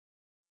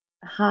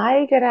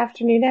Hi, good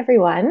afternoon,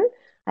 everyone.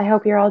 I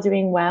hope you're all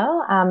doing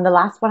well. The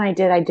last one I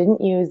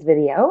didn't use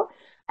video,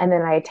 and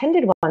then I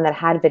attended one that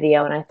had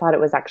video, and I thought it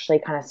was actually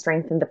kind of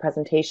strengthened the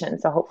presentation.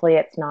 So hopefully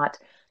it's not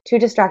too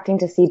distracting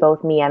to see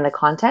both me and the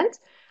content.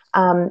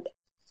 Um,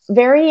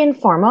 Very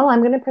informal. I'm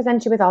going to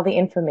present you with all the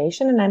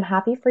information, and I'm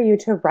happy for you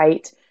to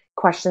write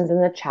questions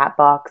in the chat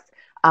box,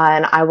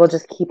 and I will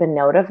just keep a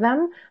note of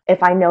them.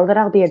 If I know that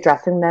I'll be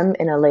addressing them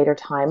in a later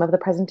time of the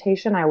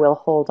presentation, I will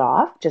hold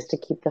off just to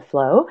keep the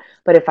flow.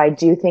 But if I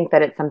do think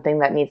that it's something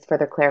that needs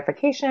further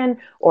clarification,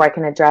 or I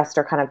can address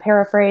or kind of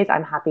paraphrase,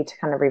 I'm happy to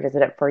kind of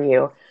revisit it for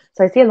you.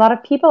 So I see a lot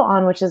of people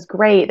on, which is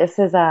great. This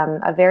is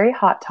a very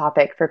hot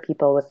topic for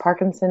people with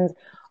Parkinson's,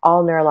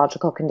 all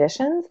neurological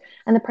conditions.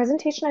 And the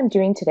presentation I'm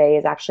doing today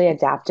is actually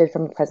adapted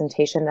from a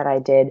presentation that I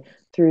did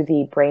through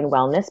the Brain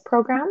Wellness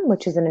Program,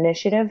 which is an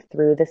initiative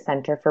through the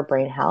Center for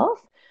Brain Health.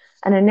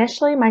 And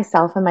initially,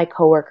 myself and my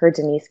coworker,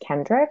 Denise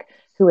Kendrick,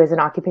 who is an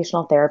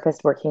occupational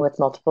therapist working with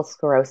multiple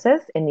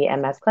sclerosis in the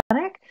MS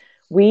clinic,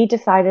 we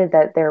decided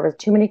that there was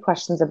too many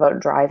questions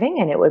about driving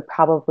and it would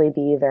probably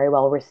be very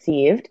well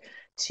received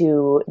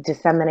to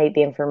disseminate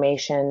the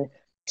information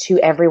to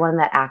everyone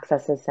that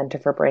accesses Center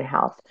for Brain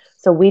Health.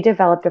 So we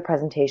developed a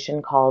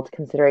presentation called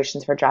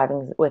Considerations for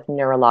Driving with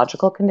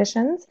Neurological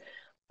Conditions.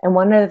 And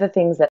one of the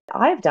things that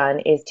I've done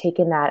is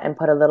taken that and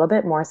put a little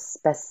bit more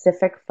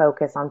specific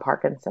focus on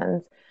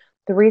Parkinson's.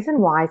 The reason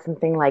why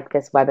something like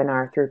this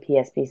webinar through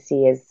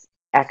PSBC is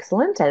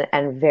excellent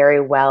and very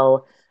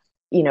well,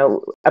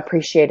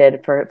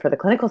 appreciated for the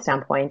clinical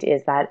standpoint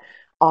is that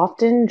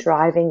often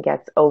driving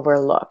gets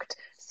overlooked.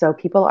 So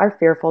people are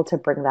fearful to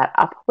bring that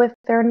up with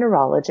their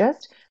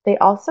neurologist. They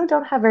also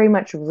don't have very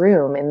much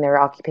room in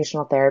their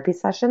occupational therapy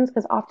sessions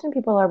because often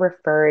people are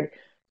referred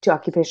to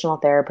occupational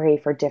therapy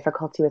for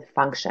difficulty with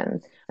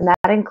function. And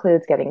that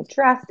includes getting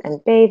dressed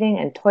and bathing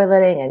and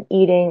toileting and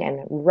eating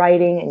and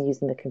writing and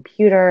using the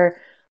computer.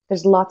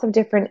 There's lots of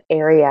different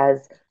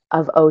areas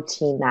of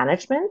OT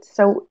management.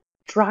 So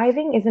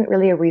driving isn't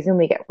really a reason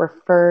we get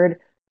referred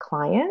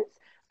clients,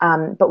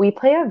 but we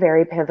play a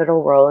very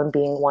pivotal role in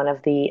being one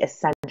of the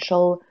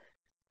essential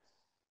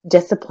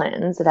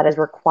disciplines that is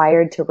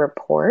required to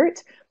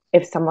report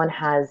if someone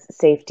has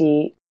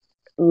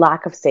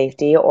lack of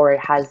safety, or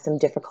has some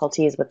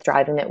difficulties with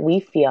driving that we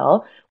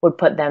feel would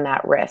put them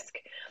at risk.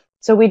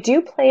 So we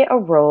do play a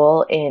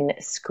role in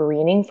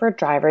screening for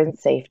driver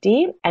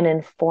safety and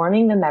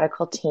informing the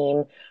medical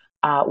team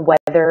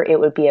whether it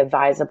would be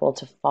advisable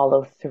to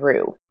follow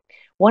through.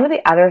 One of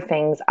the other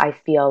things I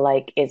feel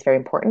like is very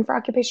important for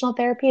occupational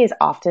therapy is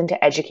often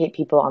to educate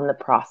people on the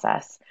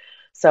process.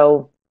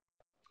 So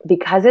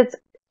because it's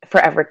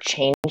forever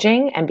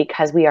changing and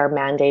because we are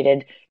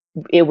mandated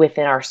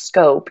within our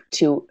scope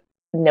to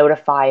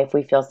notify if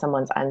we feel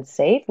someone's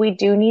unsafe, we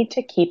do need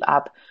to keep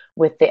up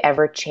with the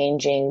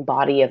ever-changing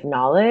body of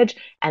knowledge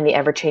and the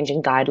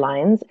ever-changing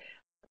guidelines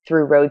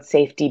through Road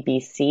Safety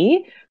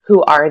BC,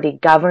 who are the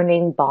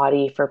governing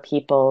body for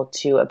people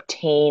to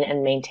obtain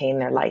and maintain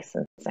their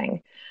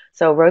licensing.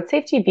 So Road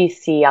Safety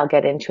BC, I'll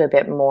get into a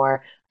bit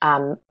more.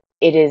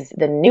 It is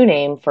the new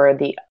name for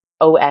the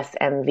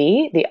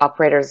OSMV, the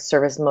Operator's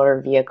Service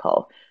Motor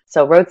Vehicle.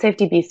 So Road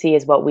Safety BC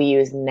is what we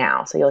use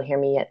now. So you'll hear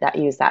me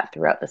use that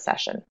throughout the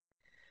session.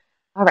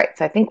 All right,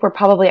 so I think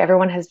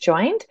everyone has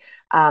joined.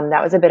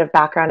 That was a bit of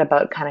background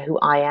about kind of who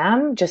I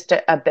am. Just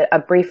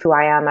a brief who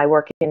I am. I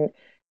work in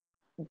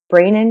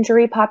brain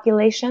injury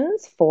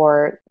populations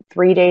for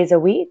 3 days a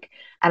week,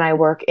 and I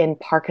work in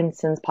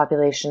Parkinson's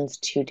populations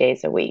 2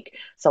 days a week.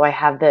 So I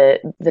have the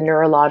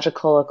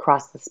neurological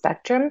across the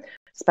spectrum,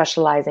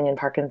 specializing in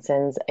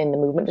Parkinson's in the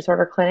movement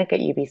disorder clinic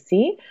at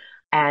UBC,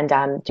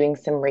 and doing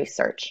some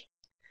research.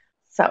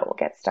 So we'll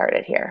get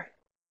started here.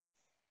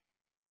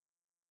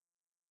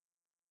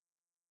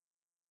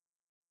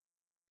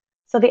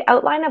 So the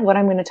outline of what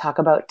I'm going to talk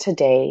about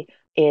today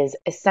is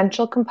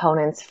essential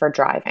components for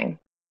driving,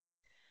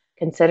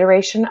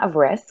 consideration of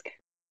risk,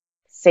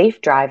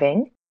 safe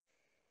driving.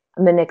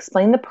 I'm going to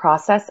explain the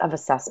process of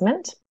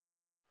assessment,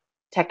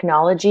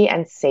 technology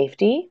and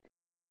safety,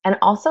 and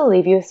also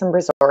leave you some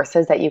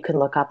resources that you can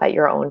look up at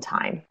your own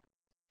time.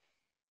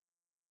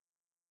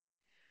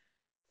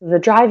 The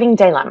driving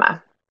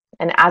dilemma.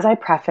 And as I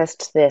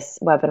prefaced this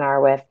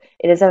webinar with,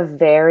 it is a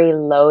very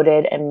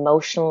loaded,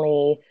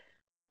 emotionally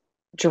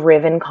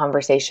driven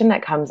conversation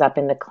that comes up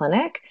in the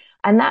clinic.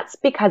 And that's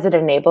because it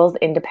enables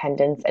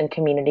independence and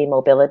community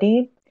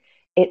mobility.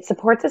 It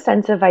supports a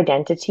sense of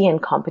identity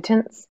and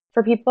competence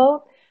for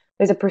people.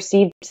 There's a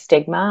perceived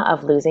stigma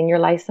of losing your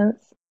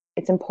license.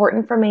 It's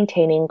important for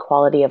maintaining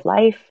quality of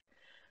life.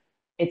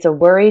 It's a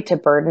worry to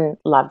burden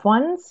loved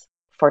ones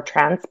for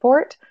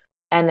transport,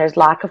 and there's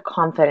lack of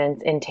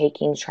confidence in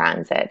taking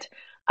transit.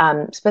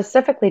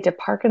 Specifically to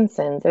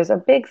Parkinson's, there's a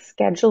big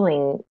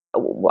scheduling.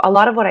 A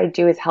lot of what I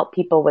do is help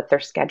people with their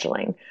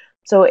scheduling.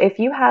 So if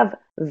you have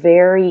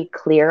very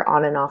clear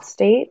on and off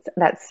states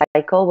that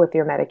cycle with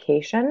your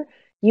medication,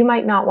 you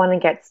might not want to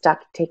get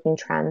stuck taking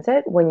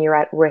transit when you're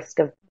at risk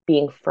of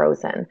being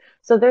frozen.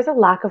 So there's a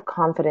lack of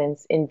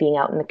confidence in being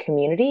out in the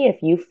community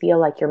if you feel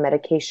like your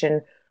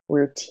medication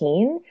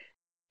routine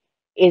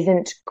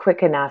isn't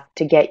quick enough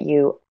to get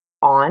you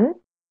on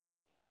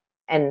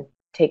and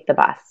take the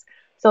bus.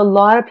 So a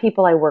lot of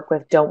people I work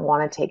with don't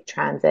want to take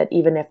transit,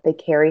 even if they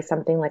carry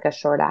something like a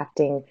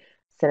short-acting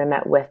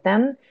Sinemet with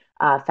them,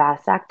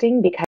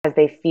 fast-acting, because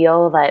they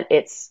feel that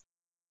it's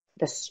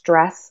the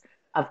stress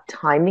of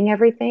timing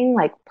everything.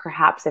 Like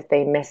perhaps if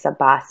they miss a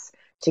bus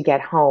to get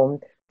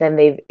home, then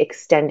they've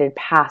extended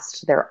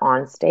past their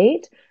on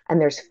state, and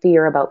there's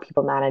fear about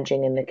people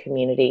managing in the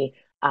community.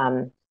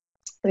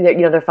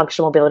 Their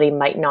functional mobility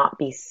might not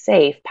be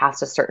safe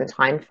past a certain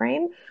time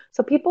frame.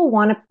 So people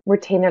want to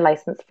retain their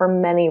license for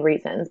many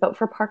reasons, but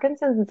for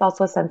Parkinson's, it's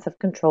also a sense of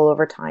control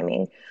over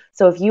timing.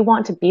 So if you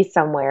want to be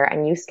somewhere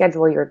and you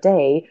schedule your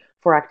day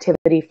for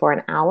activity for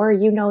an hour,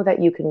 you know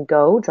that you can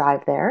go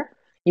drive there,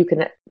 you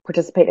can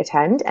participate,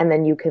 attend, and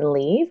then you can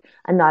leave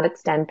and not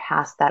extend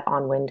past that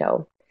on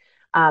window.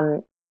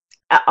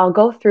 I'll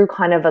go through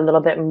kind of a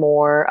little bit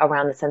more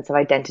around the sense of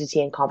identity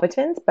and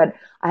competence, but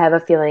I have a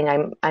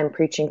feeling I'm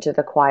preaching to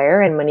the choir,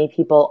 and many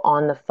people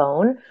on the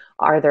phone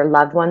are their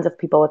loved ones of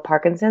people with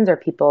Parkinson's or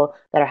people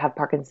that have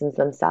Parkinson's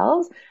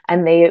themselves,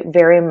 and they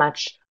very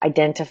much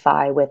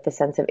identify with the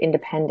sense of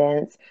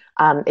independence.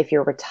 If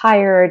you're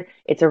retired,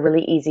 it's a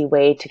really easy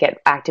way to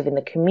get active in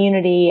the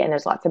community, and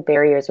there's lots of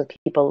barriers with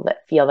people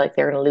that feel like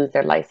they're going to lose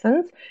their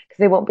license because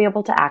they won't be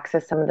able to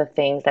access some of the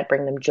things that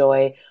bring them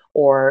joy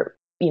or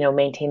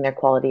maintain their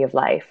quality of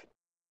life.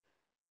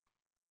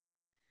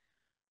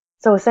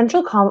 So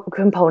essential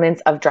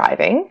components of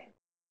driving: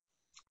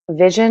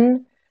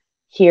 vision,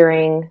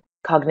 hearing,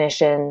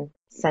 cognition,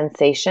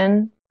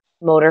 sensation,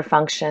 motor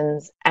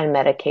functions, and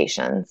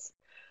medications.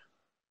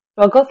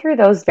 So I'll go through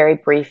those very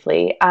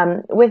briefly.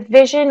 With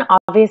vision,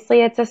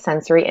 obviously it's a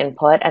sensory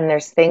input, and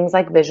there's things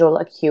like visual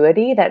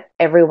acuity that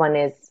everyone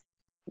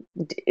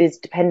is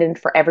dependent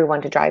for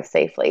everyone to drive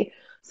safely.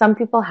 Some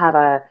people have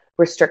a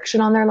restriction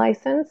on their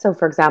license. So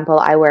for example,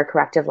 I wear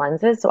corrective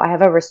lenses. So I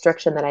have a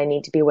restriction that I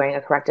need to be wearing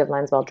a corrective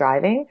lens while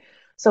driving.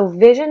 So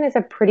vision is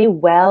a pretty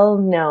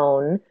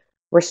well-known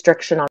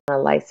restriction on a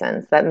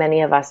license that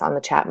many of us on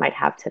the chat might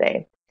have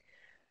today.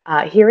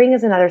 Hearing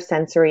is another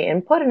sensory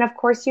input. And of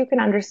course, you can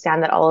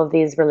understand that all of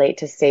these relate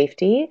to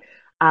safety.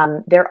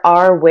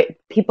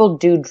 People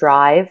do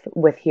drive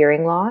with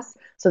hearing loss.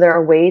 So there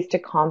are ways to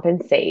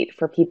compensate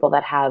for people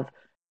that have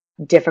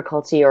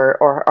difficulty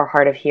or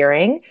hard of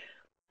hearing.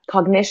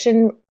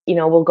 Cognition,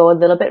 we'll go a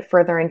little bit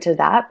further into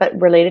that,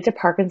 but related to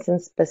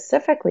Parkinson's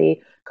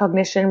specifically,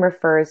 cognition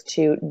refers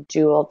to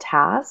dual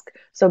task.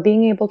 So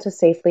being able to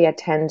safely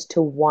attend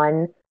to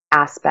one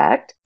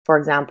aspect, for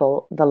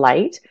example, the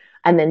light,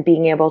 and then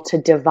being able to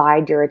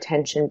divide your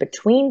attention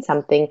between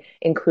something,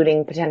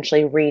 including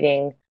potentially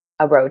reading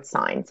a road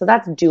sign. So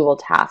that's dual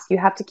task. You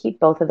have to keep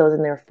both of those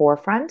in their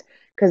forefront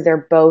because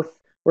they're both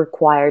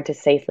required to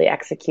safely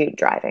execute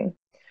driving.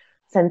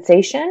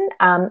 Sensation,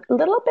 a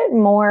little bit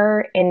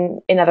more in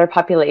other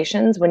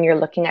populations when you're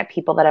looking at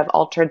people that have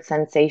altered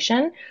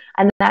sensation,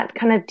 and that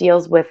kind of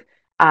deals with,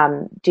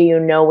 do you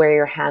know where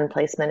your hand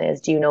placement is?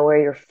 Do you know where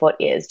your foot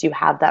is? Do you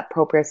have that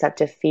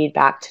proprioceptive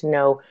feedback to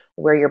know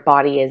where your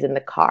body is in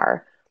the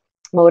car?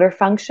 Motor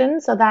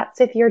function, so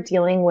that's if you're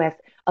dealing with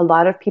a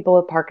lot of people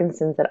with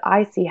Parkinson's that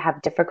I see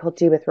have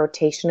difficulty with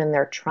rotation in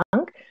their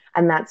trunk,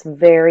 and that's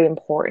very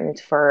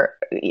important for,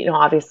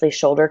 obviously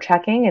shoulder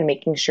checking and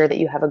making sure that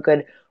you have a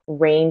good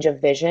range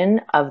of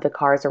vision of the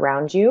cars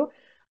around you.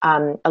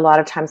 A lot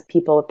of times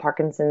people with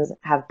Parkinson's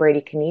have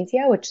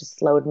bradykinesia, which is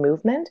slowed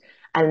movement,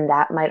 and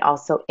that might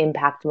also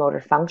impact motor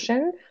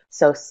function.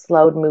 So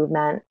slowed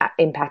movement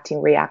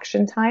impacting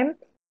reaction time.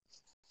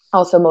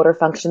 Also, motor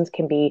functions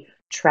can be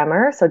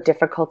tremor, so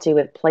difficulty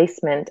with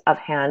placement of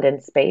hand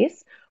in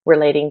space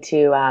relating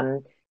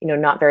to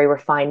not very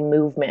refined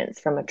movements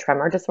from a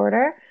tremor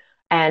disorder,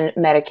 and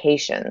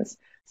medications.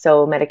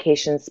 So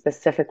medications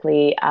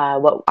specifically,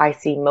 what I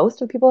see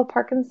most of people with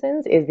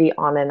Parkinson's is the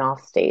on and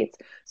off states.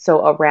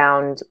 So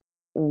around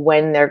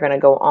when they're going to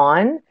go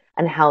on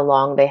and how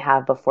long they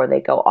have before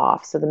they go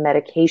off. So the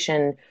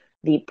medication,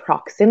 the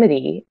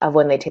proximity of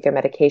when they take their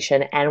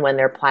medication and when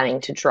they're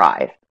planning to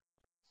drive.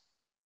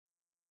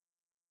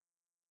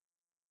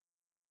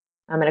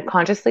 I'm going to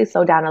consciously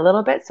slow down a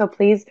little bit, so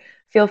please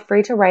feel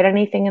free to write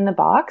anything in the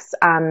box.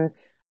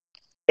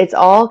 It's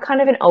all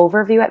kind of an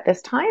overview at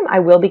this time. I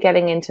will be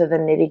getting into the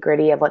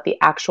nitty-gritty of what the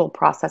actual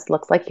process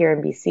looks like here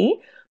in BC,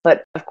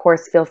 but of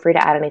course, feel free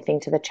to add anything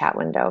to the chat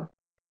window.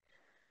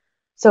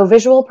 So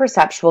visual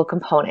perceptual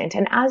component.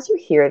 And as you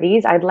hear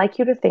these, I'd like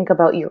you to think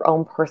about your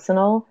own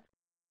personal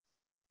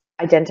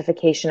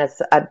identification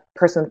as a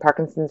person with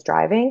Parkinson's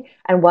driving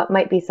and what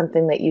might be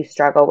something that you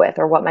struggle with,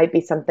 or what might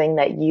be something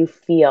that you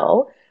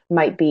feel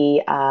might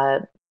be a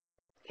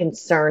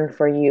concern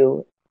for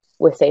you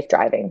with safe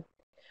driving.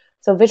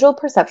 So visual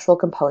perceptual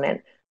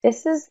component,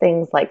 this is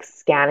things like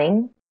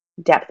scanning,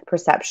 depth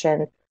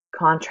perception,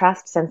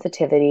 contrast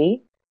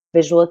sensitivity,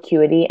 visual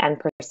acuity,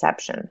 and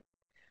perception.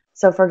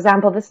 So for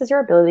example, this is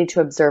your ability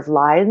to observe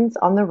lines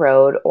on the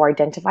road or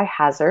identify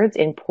hazards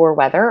in poor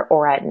weather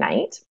or at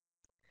night.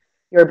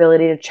 Your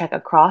ability to check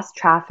across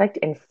traffic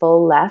in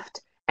full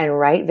left and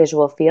right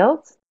visual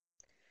fields,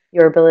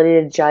 your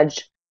ability to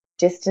judge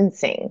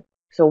distancing,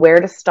 so where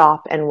to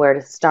stop and where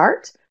to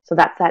start. So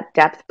that's that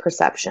depth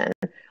perception.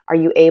 Are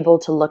you able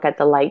to look at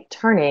the light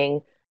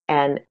turning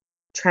and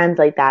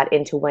translate that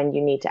into when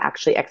you need to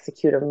actually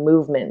execute a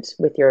movement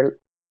with your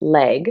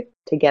leg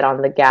to get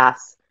on the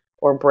gas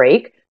or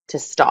brake to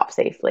stop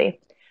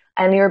safely?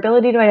 And your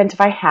ability to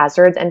identify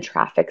hazards and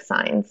traffic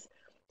signs.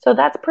 So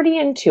that's pretty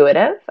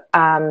intuitive.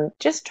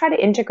 Just try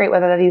to integrate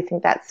whether you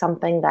think that's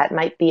something that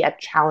might be a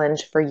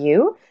challenge for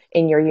you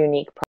in your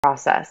unique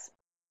process.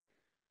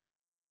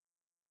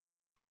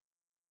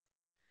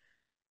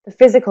 The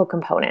physical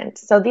component.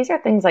 So these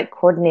are things like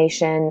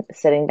coordination,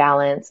 sitting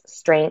balance,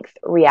 strength,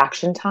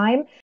 reaction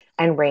time,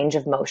 and range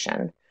of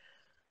motion.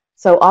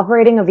 So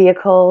operating a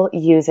vehicle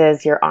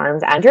uses your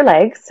arms and your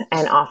legs,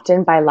 and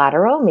often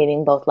bilateral,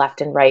 meaning both left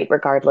and right,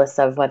 regardless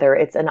of whether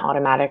it's an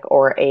automatic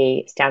or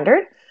a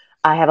standard.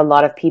 I have a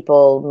lot of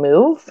people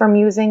move from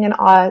using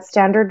an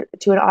standard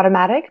to an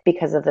automatic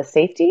because of the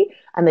safety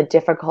and the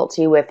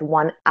difficulty with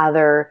one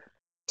other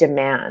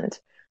demand.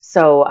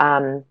 So,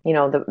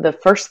 the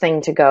first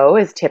thing to go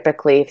is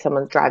typically if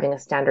someone's driving a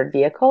standard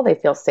vehicle, they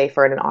feel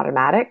safer in an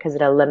automatic because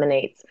it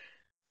eliminates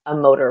a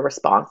motor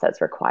response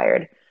that's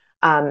required.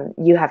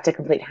 You have to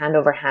complete hand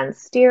over hand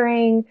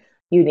steering.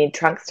 You need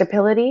trunk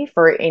stability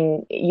for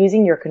in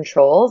using your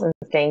controls and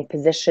staying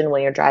positioned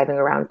when you're driving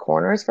around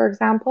corners, for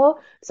example.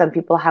 Some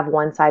people have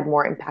one side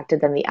more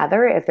impacted than the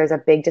other. If there's a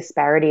big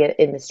disparity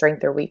in the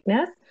strength or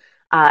weakness,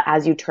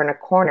 as you turn a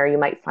corner, you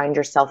might find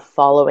yourself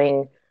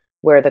following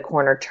where the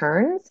corner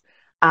turns.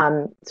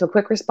 So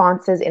quick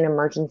responses in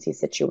emergency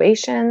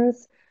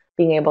situations,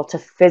 being able to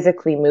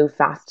physically move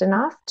fast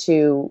enough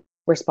to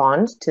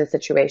respond to the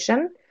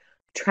situation,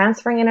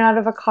 transferring in and out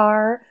of a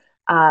car,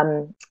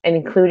 and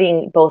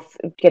including both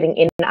getting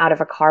in and out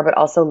of a car, but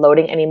also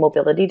loading any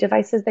mobility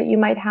devices that you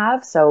might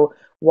have. So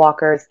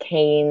walkers,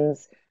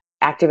 canes,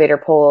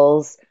 activator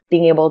poles,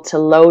 being able to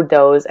load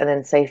those and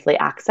then safely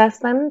access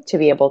them to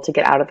be able to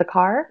get out of the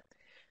car,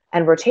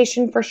 and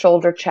rotation for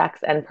shoulder checks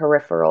and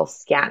peripheral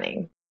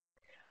scanning.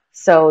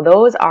 So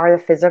those are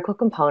the physical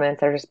components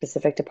that are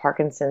specific to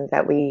Parkinson's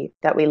that we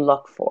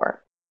look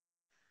for.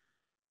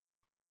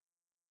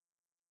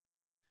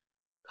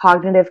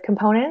 Cognitive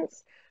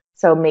components,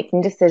 so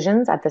making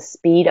decisions at the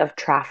speed of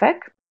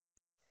traffic,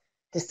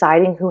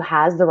 deciding who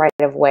has the right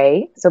of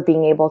way, so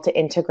being able to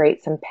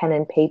integrate some pen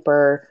and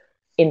paper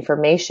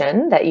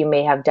information that you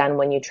may have done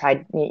when you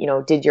tried,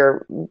 did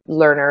your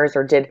learners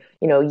or did,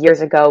 years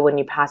ago when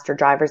you passed your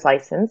driver's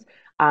license,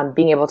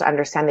 being able to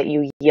understand that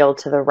you yield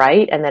to the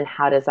right, and then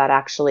how does that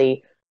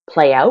actually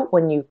play out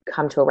when you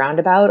come to a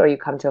roundabout or you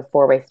come to a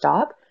four-way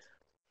stop.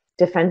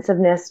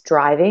 Defensiveness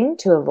driving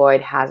to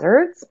avoid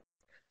hazards,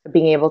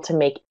 being able to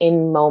make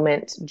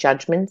in-moment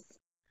judgments,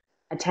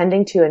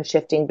 attending to and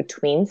shifting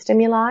between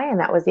stimuli. And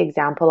that was the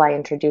example I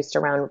introduced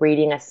around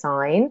reading a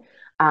sign,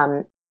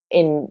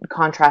 in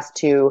contrast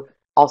to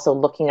also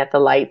looking at the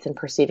lights and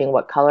perceiving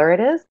what color it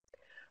is.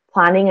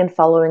 Planning and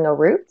following a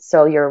route,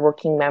 so your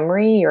working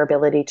memory, your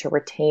ability to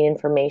retain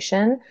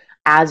information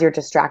as you're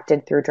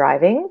distracted through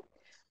driving,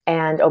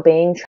 and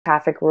obeying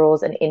traffic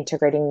rules and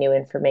integrating new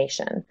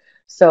information.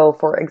 So,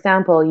 for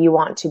example, you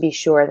want to be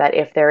sure that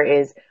if there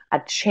is a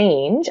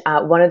change,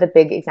 one of the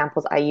big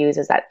examples I use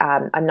is that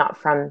I'm not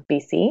from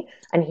BC,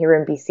 and here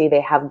in BC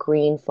they have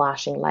green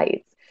flashing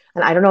lights.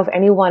 And I don't know if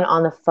anyone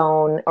on the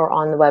phone or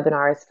on the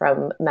webinar is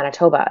from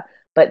Manitoba,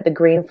 but the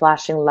green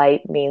flashing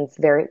light means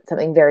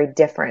something very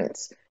different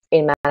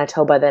in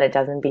Manitoba than it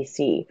does in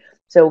BC.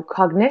 So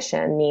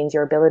cognition means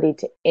your ability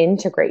to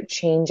integrate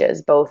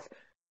changes both,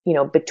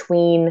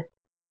 between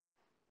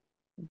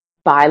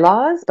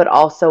bylaws, but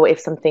also if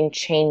something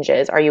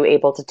changes, are you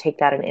able to take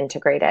that and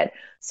integrate it?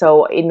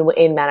 So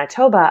in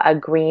Manitoba, a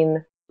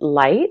green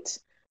light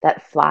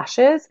that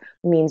flashes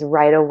means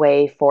right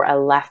away for a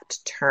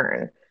left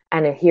turn.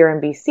 And here in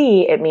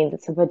BC, it means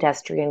it's a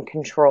pedestrian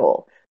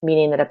control,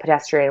 meaning that a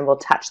pedestrian will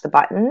touch the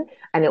button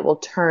and it will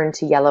turn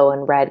to yellow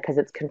and red because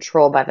it's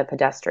controlled by the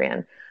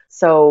pedestrian.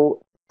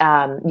 So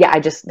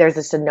there's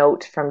just a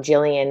note from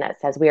Jillian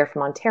that says we are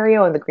from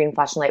Ontario and the green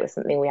flashing light was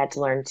something we had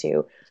to learn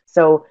too.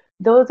 So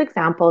those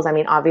examples,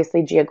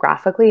 obviously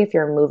geographically, if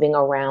you're moving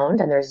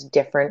around and there's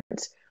different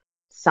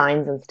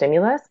signs and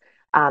stimulus,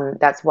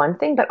 that's one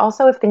thing, but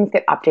also if things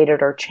get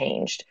updated or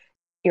changed,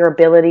 your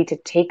ability to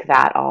take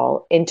that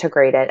all,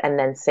 integrate it, and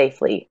then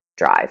safely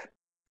drive.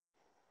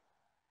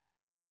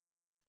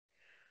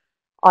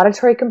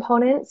 Auditory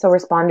component, so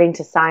responding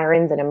to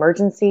sirens and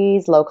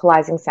emergencies,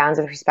 localizing sounds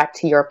with respect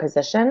to your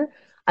position,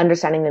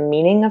 understanding the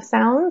meaning of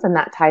sounds, and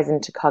that ties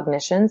into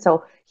cognition.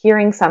 So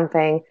hearing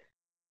something,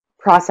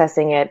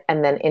 processing it,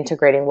 and then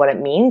integrating what it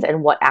means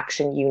and what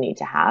action you need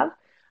to have.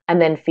 And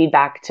then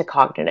feedback to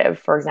cognitive.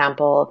 For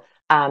example,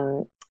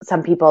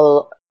 some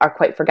people are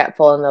quite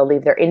forgetful and they'll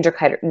leave their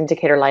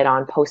indicator light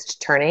on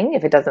post turning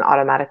if it doesn't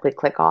automatically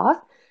click off.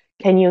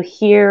 Can you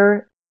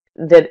hear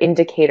the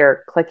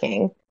indicator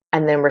clicking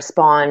and then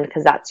respond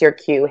because that's your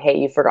cue, hey,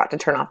 you forgot to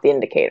turn off the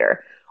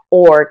indicator?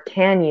 Or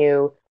can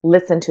you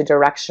listen to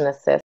direction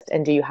assist,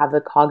 and do you have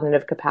the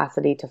cognitive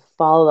capacity to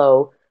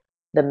follow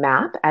the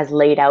map as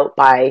laid out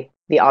by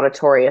the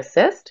auditory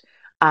assist,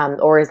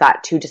 or is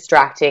that too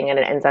distracting and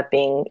it ends up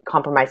being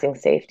compromising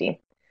safety?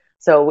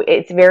 So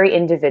it's very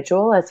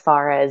individual as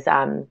far as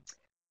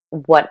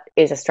what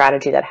is a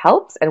strategy that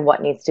helps and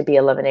what needs to be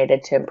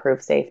eliminated to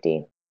improve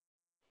safety.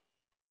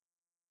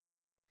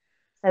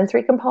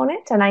 Sensory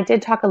component, and I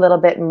did talk a little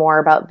bit more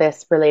about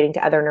this relating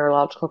to other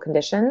neurological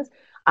conditions.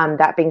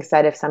 That being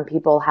said, if some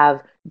people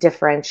have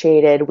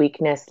differentiated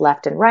weakness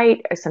left and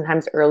right, or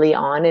sometimes early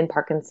on in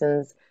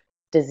Parkinson's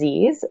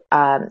disease,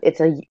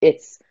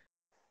 it's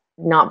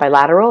not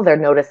bilateral. They're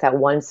noticed that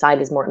one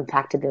side is more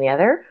impacted than the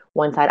other.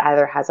 One side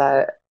either has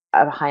a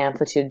high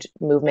amplitude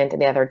movement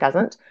and the other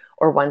doesn't,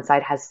 or one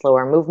side has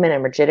slower movement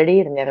and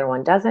rigidity and the other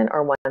one doesn't,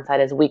 or one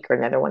side is weaker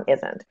and the other one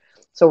isn't.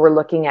 So we're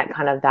looking at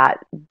kind of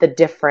the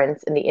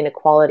difference in the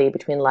inequality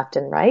between left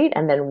and right,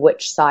 and then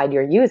which side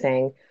you're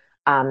using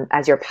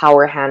as your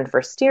power hand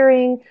for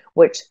steering,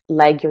 which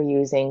leg you're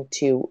using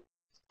to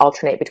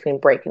alternate between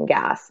brake and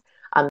gas.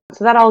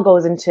 So that all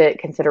goes into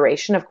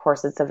consideration. Of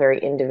course, it's a very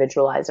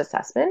individualized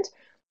assessment.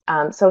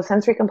 So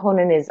sensory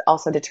component is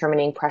also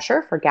determining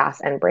pressure for gas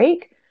and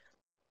brake,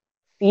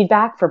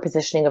 feedback for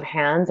positioning of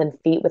hands and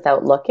feet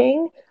without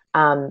looking.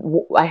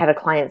 I had a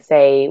client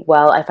say,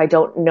 well, if I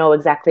don't know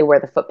exactly where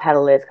the foot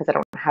pedal is because I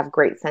don't have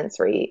great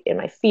sensory in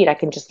my feet, I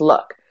can just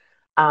look.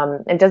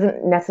 It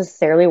doesn't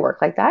necessarily work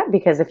like that,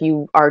 because if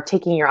you are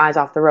taking your eyes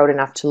off the road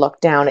enough to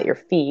look down at your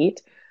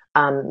feet,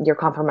 you're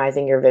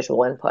compromising your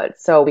visual input.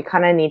 So we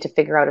kind of need to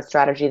figure out a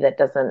strategy that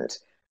doesn't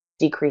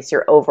decrease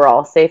your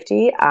overall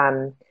safety.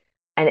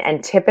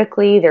 And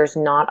typically there's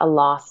not a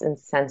loss in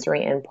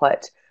sensory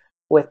input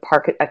with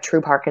a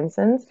true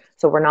Parkinson's.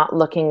 So we're not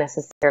looking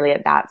necessarily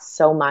at that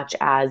so much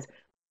as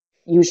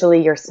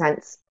usually your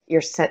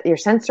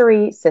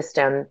sensory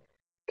system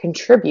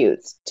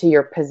contributes to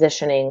your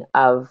positioning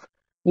of,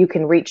 you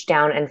can reach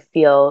down and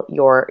feel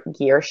your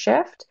gear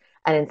shift.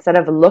 And instead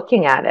of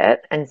looking at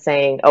it and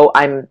saying, oh,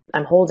 I'm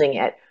holding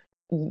it,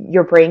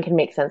 your brain can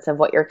make sense of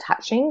what you're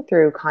touching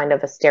through kind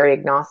of a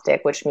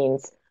stereognostic, which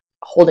means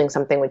holding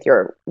something with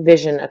your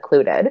vision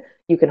occluded.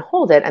 You can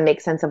hold it and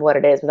make sense of what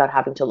it is without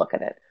having to look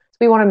at it. So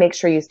we want to make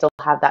sure you still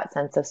have that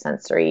sense of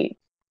sensory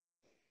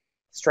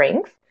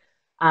strength.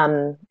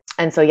 And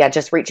so, yeah,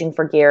 just reaching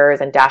for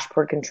gears and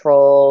dashboard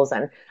controls.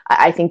 And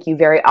I think you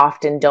very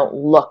often don't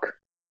look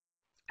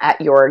at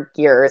your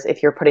gears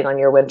if you're putting on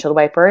your windshield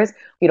wipers.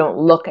 You don't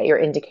look at your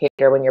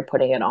indicator when you're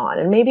putting it on.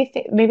 And maybe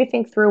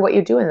think through what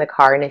you do in the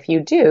car. And if you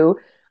do,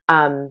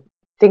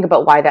 think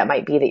about why that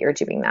might be that you're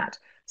doing that.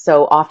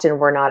 So often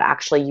we're not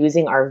actually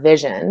using our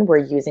vision, we're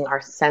using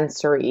our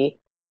sensory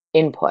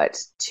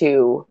input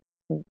to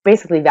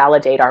basically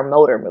validate our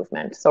motor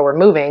movement. So we're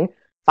moving,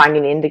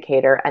 finding the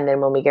indicator, and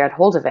then when we get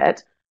hold of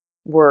it,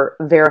 we're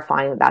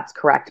verifying that that's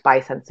correct by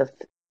sense of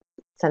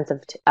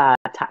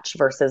touch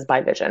versus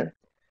by vision.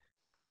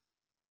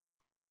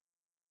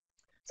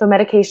 So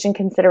medication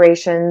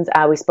considerations,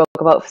 we spoke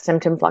about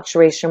symptom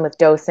fluctuation with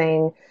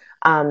dosing.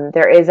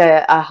 There is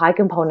a high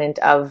component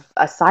of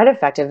a side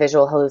effect of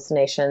visual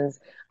hallucinations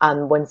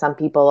when some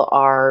people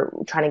are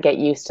trying to get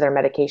used to their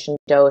medication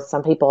dose.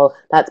 Some people,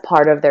 that's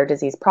part of their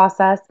disease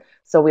process.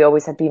 So we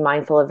always have to be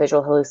mindful of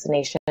visual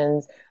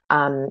hallucinations.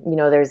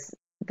 There's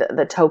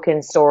the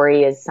token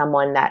story is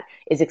someone that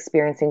is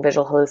experiencing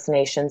visual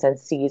hallucinations and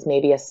sees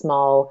maybe a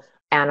small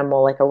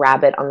animal like a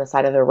rabbit on the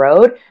side of the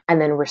road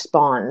and then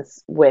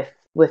responds with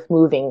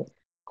moving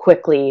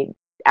quickly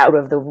out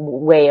of the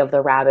way of the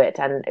rabbit.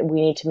 And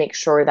we need to make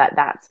sure that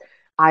that's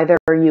either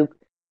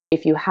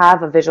if you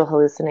have a visual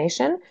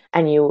hallucination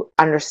and you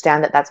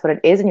understand that that's what it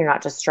is and you're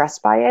not just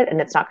stressed by it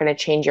and it's not going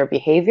to change your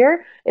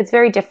behavior, it's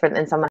very different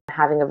than someone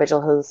having a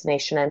visual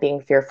hallucination and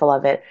being fearful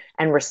of it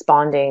and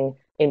responding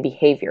in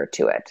behavior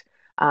to it.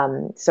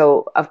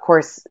 So of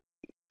course,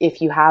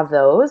 if you have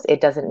those,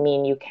 it doesn't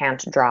mean you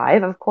can't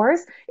drive, of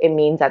course. It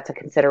means that's a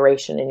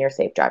consideration in your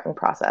safe driving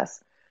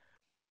process.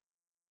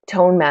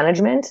 Tone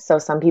management. So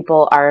some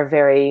people are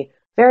very,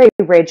 very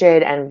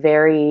rigid and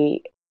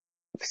very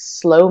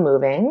slow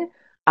moving.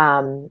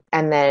 And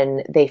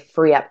then they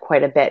free up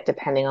quite a bit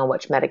depending on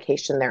which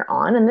medication they're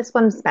on. And this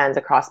one spans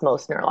across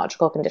most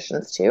neurological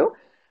conditions too.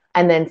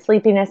 And then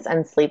sleepiness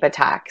and sleep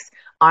attacks.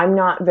 I'm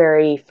not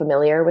very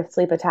familiar with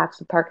sleep attacks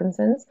with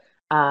Parkinson's.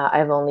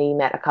 I've only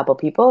met a couple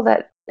people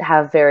that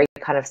have very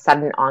kind of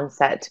sudden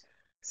onset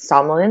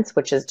somnolence,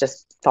 which is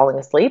just falling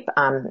asleep.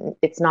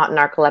 It's not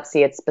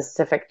narcolepsy. It's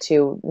specific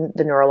to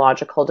the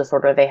neurological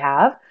disorder they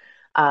have.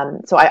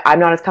 So I'm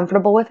not as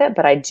comfortable with it,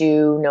 but I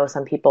do know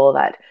some people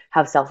that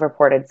have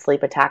self-reported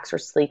sleep attacks or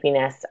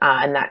sleepiness,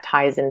 and that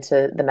ties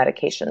into the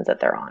medications that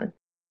they're on.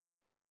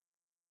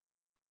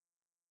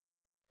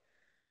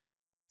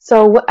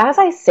 So as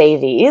I say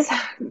these,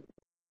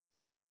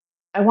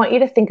 I want you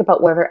to think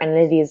about whether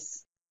any of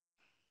these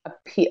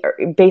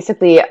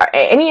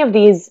any of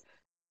these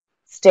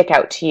stick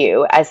out to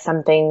you as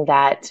something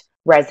that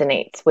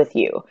resonates with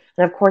you.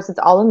 And of course, it's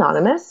all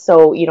anonymous,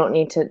 so you don't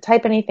need to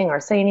type anything or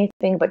say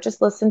anything, but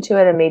just listen to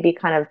it and maybe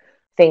kind of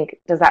think,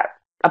 does that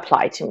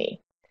apply to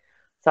me?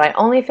 So I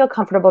only feel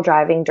comfortable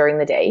driving during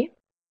the day.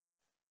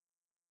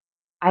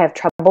 I have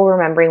trouble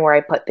remembering where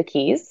I put the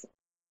keys.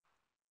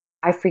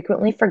 I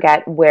frequently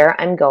forget where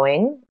I'm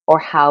going or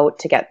how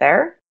to get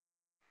there.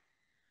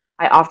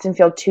 I often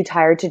feel too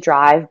tired to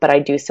drive, but I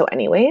do so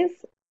anyways.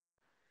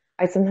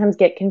 I sometimes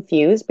get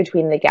confused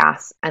between the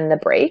gas and the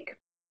brake.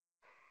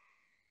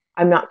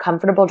 I'm not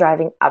comfortable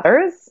driving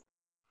others.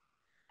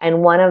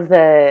 And one of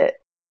the,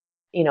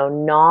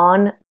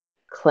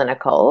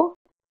 non-clinical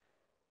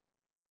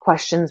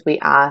questions we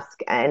ask,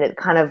 and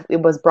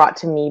it was brought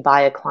to me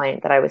by a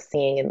client that I was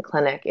seeing in the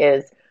clinic,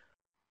 is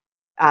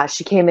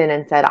she came in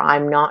and said,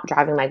 I'm not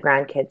driving my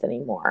grandkids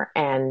anymore.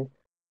 And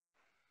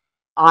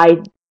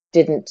I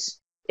didn't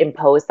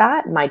impose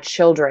that. My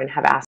children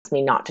have asked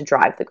me not to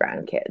drive the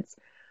grandkids.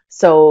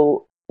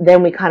 So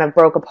then we kind of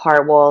broke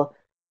apart. Well,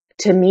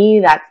 to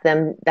me, that's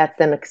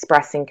them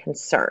expressing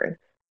concern.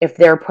 If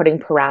they're putting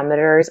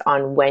parameters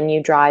on when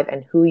you drive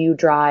and who you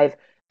drive,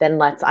 then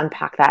let's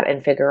unpack that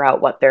and figure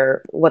out what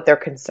their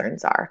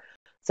concerns are.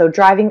 So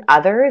driving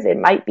others, it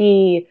might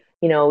be,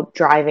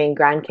 driving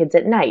grandkids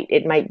at night.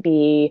 It might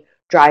be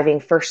driving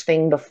first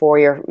thing before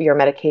your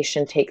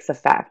medication takes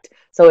effect.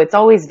 So it's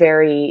always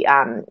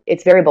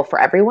it's variable for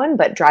everyone,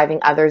 but driving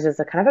others is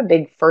a kind of a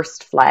big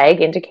first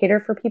flag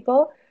indicator for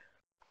people.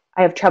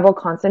 I have trouble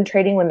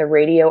concentrating when the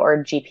radio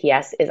or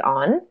GPS is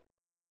on.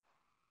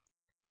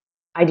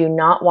 I do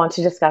not want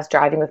to discuss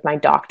driving with my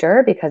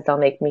doctor because they'll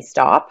make me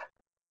stop.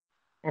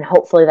 And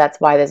hopefully that's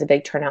why there's a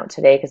big turnout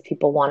today, because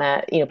people want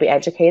to, be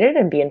educated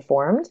and be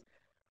informed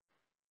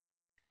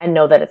and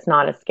know that it's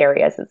not as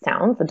scary as it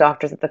sounds. The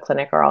doctors at the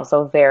clinic are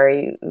also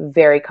very,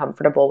 very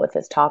comfortable with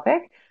this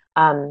topic.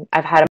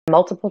 I've had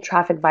multiple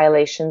traffic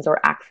violations or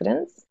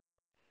accidents.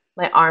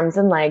 My arms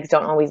and legs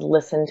don't always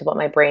listen to what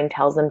my brain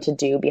tells them to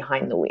do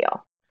behind the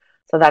wheel.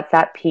 So that's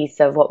that piece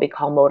of what we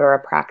call motor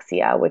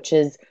apraxia, which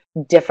is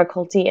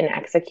difficulty in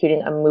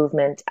executing a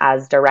movement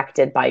as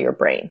directed by your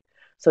brain.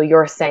 So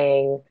you're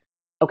saying,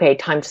 okay,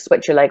 time to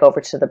switch your leg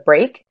over to the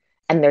brake,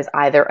 and there's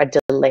either a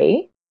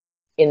delay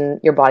in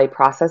your body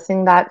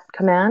processing that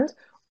command,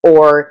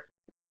 or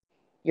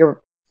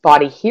your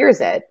body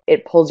hears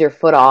it pulls your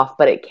foot off,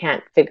 but it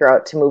can't figure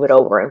out to move it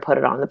over and put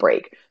it on the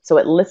brake. So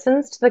it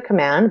listens to the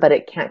command, but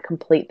it can't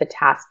complete the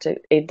task.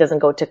 It doesn't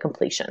go to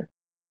completion.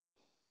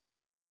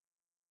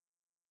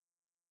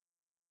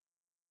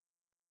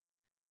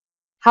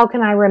 How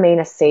can I remain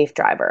a safe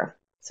driver?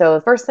 So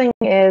the first thing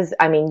is,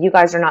 you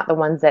guys are not the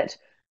ones that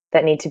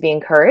need to be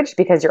encouraged,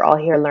 because you're all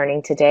here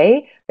learning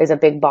today. There's a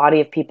big body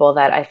of people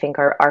that I think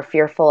are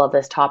fearful of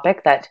this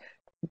topic, that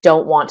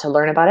don't want to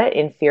learn about it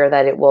in fear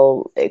that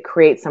it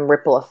create some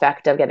ripple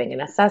effect of getting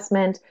an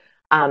assessment.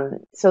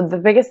 So the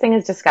biggest thing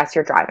is discuss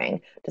your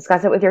driving.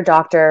 Discuss it with your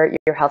doctor,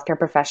 your healthcare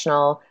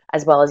professional,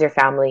 as well as your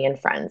family and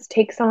friends.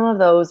 Take some of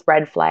those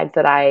red flags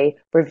that I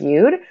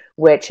reviewed,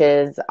 which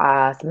is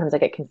sometimes I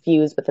get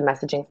confused with the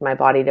messaging from my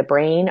body to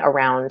brain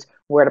around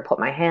where to put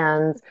my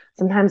hands.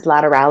 Sometimes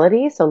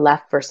laterality, so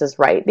left versus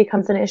right,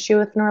 becomes an issue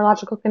with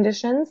neurological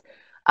conditions.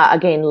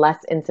 Again, less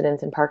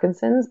incidence in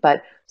Parkinson's,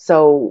 but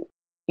so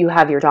you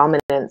have your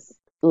dominance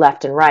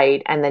left and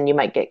right, and then you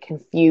might get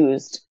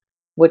confused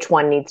which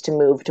one needs to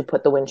move to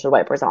put the windshield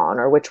wipers on,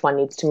 or which one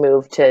needs to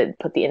move to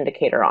put the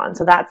indicator on.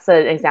 So that's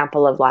an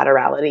example of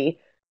laterality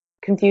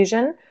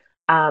confusion.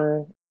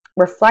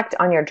 Reflect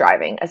on your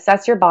driving.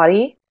 Assess your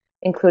body,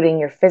 including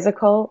your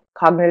physical,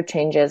 cognitive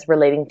changes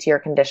relating to your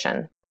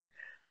condition.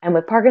 And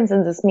with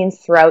Parkinson's, this means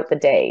throughout the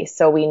day.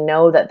 So we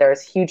know that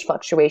there's huge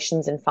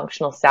fluctuations in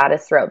functional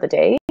status throughout the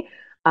day.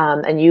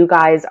 And you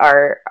guys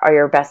are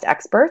your best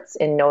experts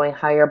in knowing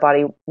how your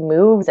body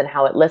moves and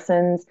how it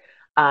listens,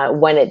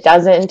 when it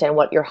doesn't, and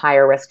what your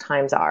higher risk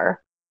times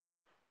are.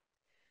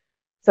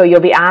 So you'll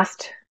be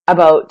asked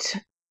about,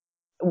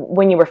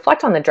 when you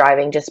reflect on the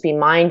driving, just be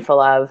mindful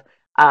of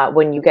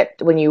when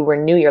you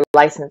renew your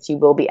license, you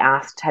will be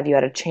asked, have you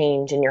had a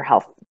change in your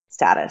health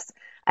status?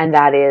 And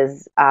that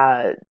is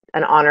an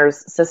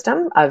honors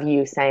system of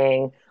you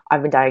saying,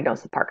 I've been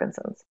diagnosed with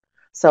Parkinson's.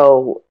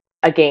 So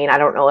again, I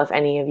don't know if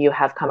any of you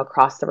have come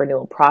across the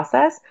renewal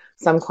process.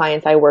 Some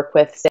clients I work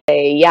with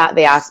say, yeah,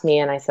 they asked me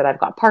and I said, I've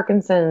got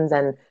Parkinson's,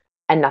 and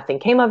nothing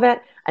came of it.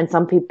 And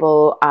some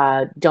people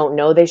don't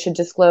know they should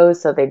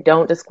disclose, so they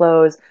don't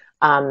disclose.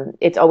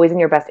 It's always in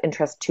your best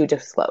interest to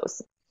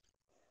disclose.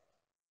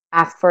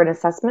 Ask for an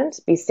assessment.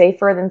 Be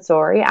safer than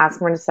sorry. Ask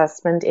for an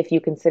assessment if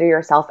you consider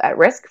yourself at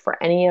risk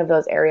for any of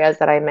those areas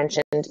that I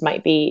mentioned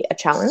might be a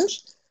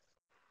challenge.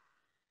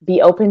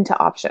 Be open to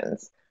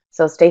options.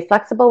 So stay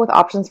flexible with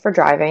options for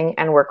driving,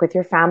 and work with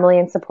your family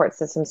and support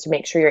systems to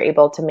make sure you're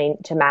able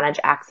to manage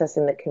access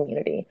in the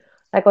community.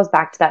 That goes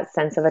back to that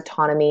sense of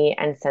autonomy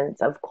and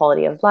sense of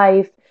quality of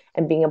life,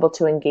 and being able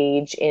to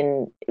engage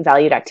in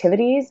valued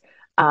activities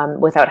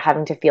without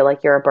having to feel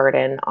like you're a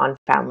burden on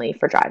family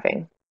for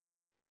driving.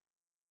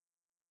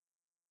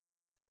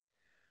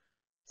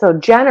 So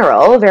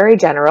general, very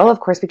general.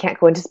 Of course, we can't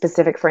go into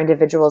specific for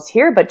individuals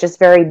here, but just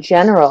very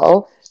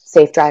general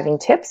safe driving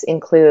tips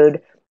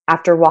include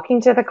After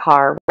walking to the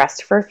car,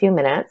 rest for a few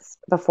minutes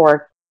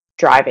before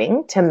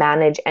driving to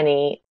manage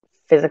any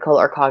physical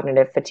or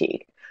cognitive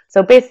fatigue.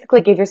 So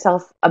basically, give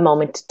yourself a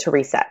moment to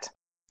reset.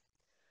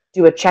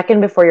 Do a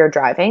check-in before you're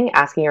driving,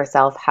 asking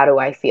yourself, how do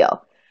I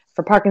feel?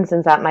 For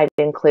Parkinson's, that might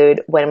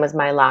include, when was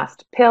my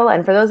last pill?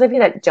 And for those of you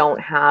that don't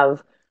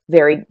have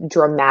very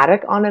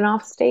dramatic on and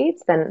off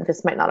states, then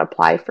this might not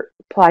apply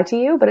to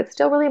you, but it's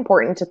still really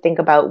important to think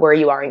about where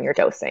you are in your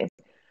dosing.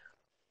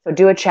 So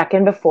do a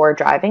check-in before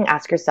driving.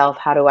 Ask yourself,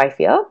 how do I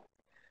feel?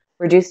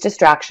 Reduce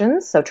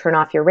distractions. So turn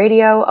off your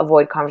radio,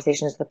 avoid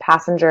conversations with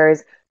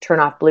passengers, turn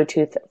off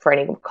Bluetooth for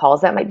any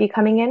calls that might be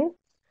coming in.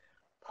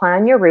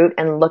 Plan your route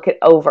and look it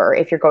over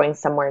if you're going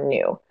somewhere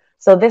new.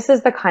 So this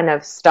is the kind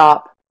of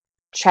stop,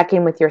 check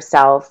in with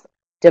yourself,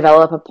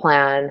 develop a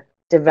plan,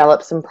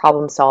 develop some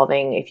problem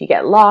solving. If you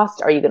get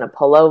lost, are you going to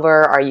pull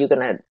over? Are you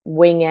going to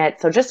wing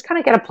it? So just kind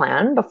of get a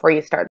plan before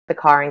you start the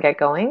car and get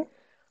going.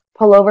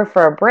 Pull over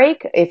for a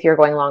break if you're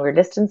going longer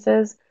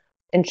distances.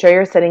 Ensure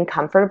you're sitting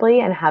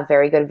comfortably and have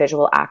very good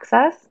visual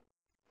access.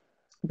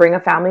 Bring a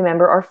family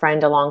member or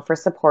friend along for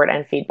support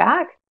and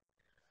feedback.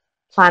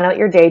 Plan out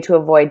your day to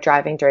avoid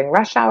driving during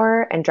rush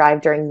hour and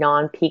drive during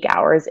non-peak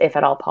hours if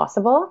at all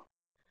possible.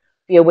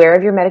 Be aware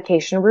of your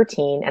medication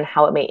routine and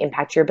how it may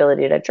impact your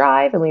ability to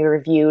drive. And we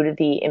reviewed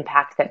the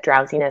impact that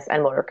drowsiness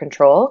and motor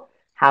control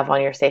have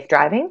on your safe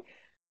driving.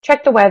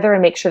 Check the weather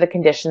and make sure the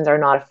conditions are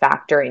not a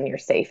factor in your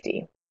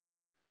safety.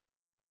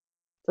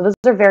 So those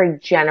are very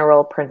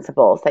general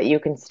principles that you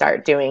can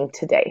start doing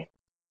today.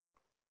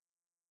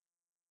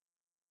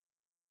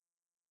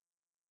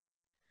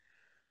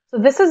 So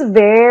this is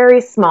very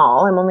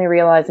small. I'm only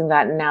realizing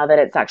that now that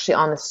it's actually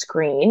on the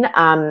screen.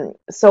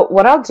 So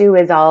what I'll do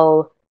is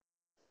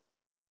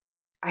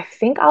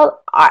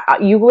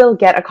you will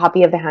get a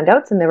copy of the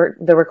handouts, and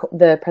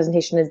the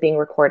presentation is being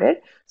recorded.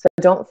 So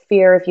don't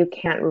fear if you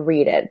can't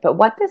read it. But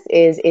what this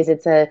is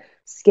it's a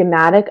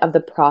schematic of the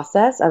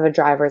process of a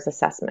driver's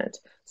assessment.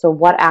 So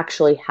what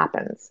actually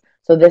happens?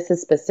 So this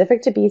is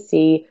specific to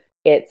BC.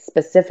 It's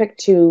specific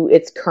to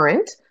its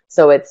current.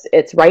 So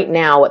it's right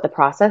now what the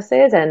process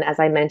is. And as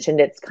I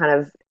mentioned, it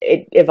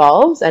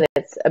evolves and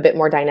it's a bit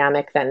more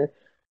dynamic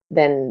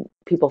than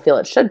people feel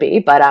it should be.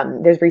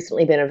 But there's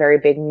recently been a very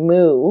big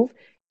move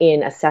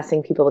in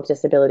assessing people with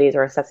disabilities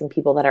or assessing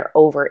people that are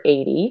over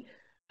 80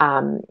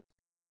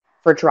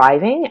 for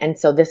driving. And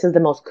so this is the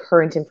most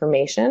current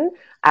information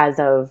as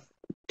of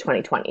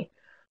 2020.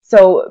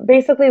 So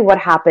basically what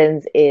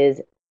happens is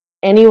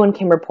anyone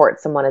can report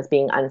someone as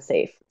being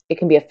unsafe. It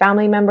can be a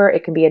family member,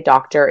 it can be a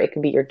doctor, it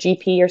can be your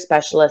GP, your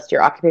specialist,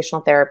 your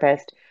occupational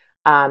therapist.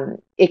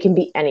 It can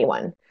be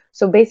anyone.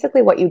 So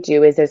basically what you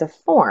do is there's a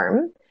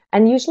form,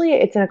 and usually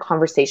it's in a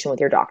conversation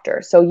with your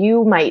doctor. So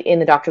you might, in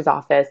the doctor's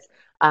office,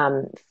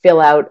 fill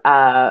out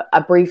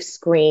a brief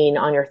screen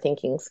on your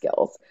thinking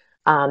skills.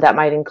 That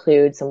might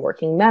include some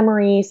working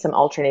memory, some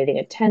alternating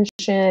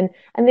attention,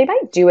 and they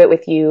might do it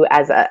with you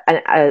as a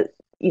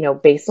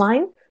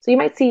baseline. So you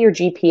might see your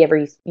GP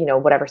every,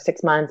 whatever,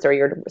 6 months, or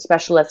your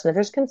specialist. And if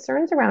there's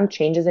concerns around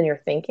changes in your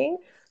thinking,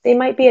 they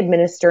might be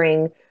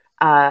administering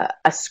a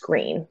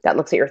screen that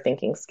looks at your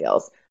thinking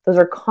skills. Those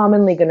are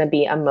commonly going to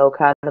be a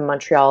MOCA, the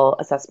Montreal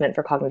Assessment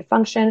for Cognitive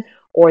Function,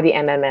 or the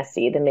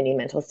MMSE, the Mini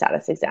Mental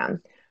Status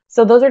Exam.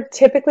 So those are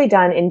typically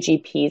done in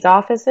GP's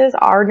offices.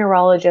 Our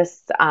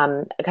neurologists,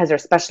 because they're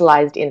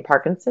specialized in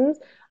Parkinson's,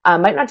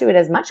 might not do it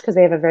as much because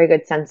they have a very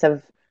good sense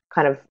of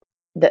kind of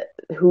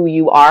who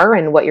you are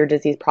and what your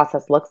disease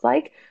process looks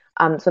like.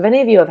 So if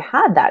any of you have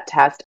had that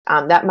test,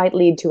 that might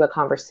lead to a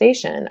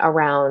conversation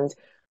around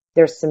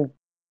there's some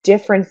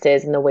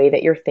differences in the way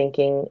that you're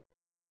thinking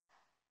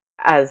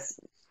as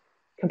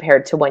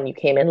compared to when you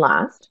came in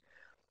last.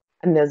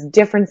 And those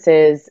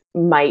differences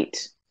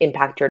might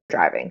impact your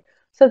driving.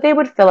 So they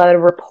would fill out a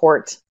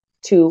report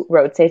to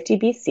Road Safety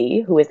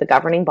BC, who is the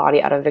governing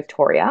body out of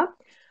Victoria.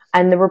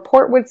 And the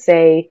report would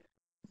say,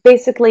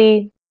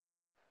 basically,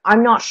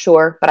 I'm not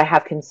sure, but I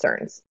have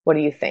concerns. What do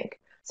you think?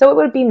 So it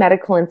would be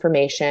medical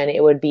information.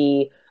 It would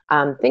be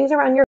things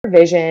around your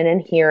vision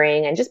and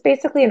hearing, and just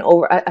basically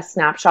a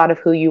snapshot of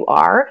who you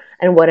are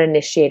and what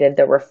initiated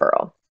the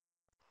referral.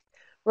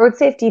 Road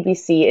Safety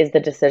BC is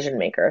the decision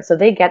maker. So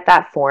they get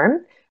that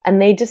form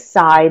and they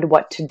decide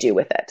what to do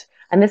with it.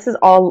 And this is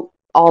all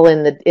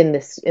in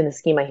the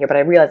schema here, but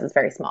I realize it's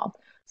very small.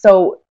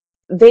 So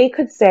they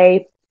could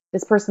say,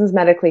 this person's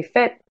medically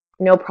fit,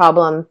 no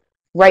problem.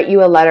 Write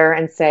you a letter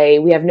and say,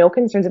 we have no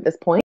concerns at this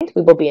point.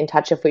 We will be in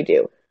touch if we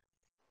do.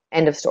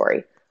 End of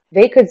story.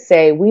 They could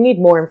say, we need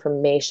more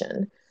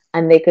information.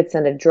 And they could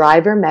send a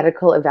driver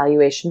medical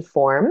evaluation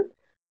form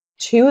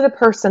to the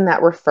person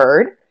that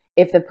referred.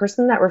 If the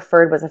person that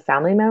referred was a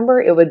family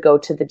member, it would go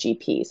to the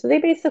GP. So they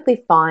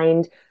basically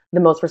find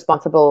the most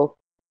responsible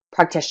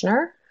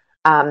practitioner,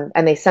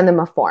 and they send them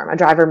a form, a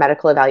driver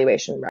medical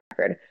evaluation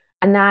record.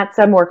 And that's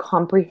a more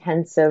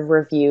comprehensive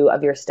review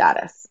of your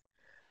status.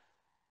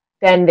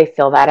 Then they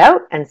fill that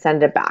out and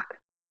send it back.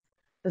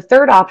 The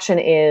third option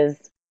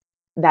is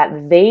that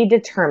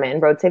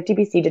Road Safety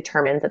BC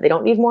determines that they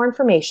don't need more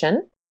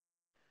information.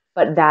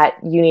 but that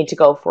you need to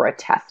go for a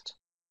test.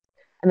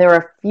 And there are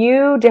a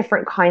few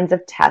different kinds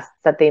of tests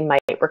that they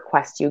might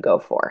request you go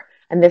for.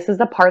 And this is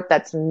the part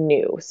that's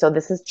new. So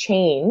this has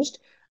changed.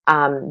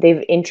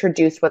 They've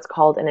introduced what's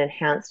called an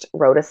enhanced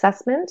road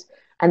assessment,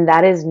 and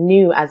that is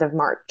new as of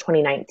March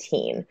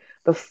 2019.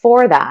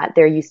 Before that,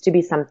 there used to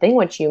be something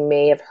which you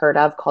may have heard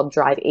of called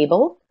Drive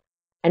Able,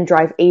 and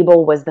Drive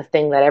Able was the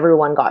thing that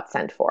everyone got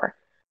sent for.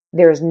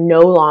 There's no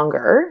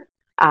longer,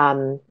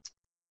 Drive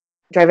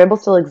Able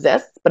still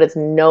exists, but it's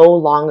no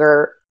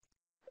longer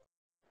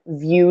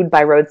viewed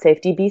by Road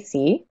Safety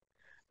BC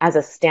as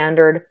a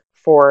standard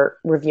for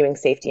reviewing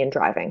safety in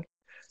driving.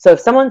 So if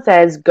someone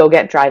says, go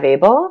get Drive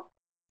Able,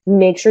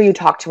 make sure you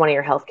talk to one of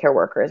your healthcare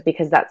workers,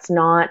 because that's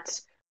not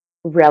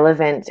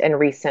relevant and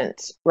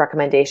recent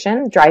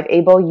recommendation. Drive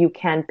Able, you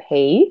can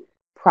pay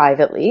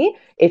privately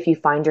if you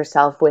find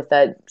yourself with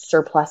a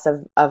surplus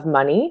of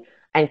money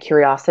and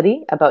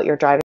curiosity about your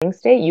driving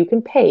state. You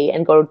can pay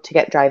and go to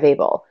get Drive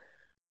Able.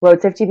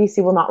 Road Safety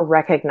BC will not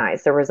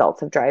recognize the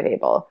results of Drive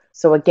Able.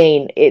 So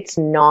again, it's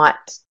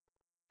not,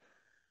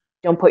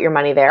 don't put your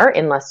money there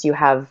unless you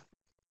have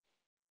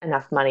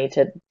enough money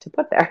to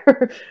put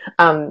there.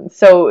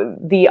 So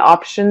the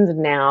options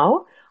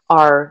now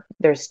are,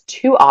 there's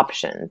two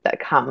options that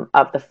come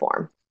of the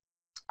form.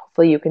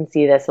 Hopefully you can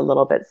see this a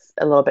little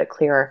bit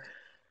clearer.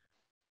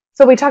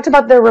 So we talked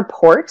about the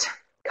report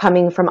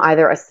coming from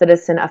either a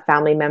citizen, a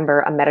family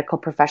member, a medical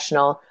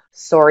professional.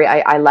 Sorry,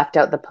 I left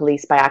out the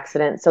police by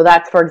accident. So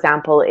that's, for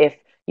example, if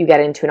you get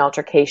into an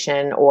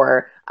altercation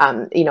or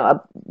a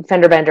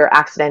fender bender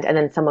accident and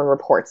then someone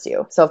reports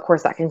you. So of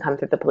course that can come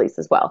through the police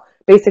as well.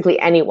 Basically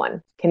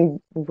anyone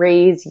can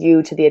raise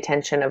you to the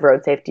attention of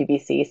Road Safety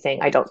BC saying,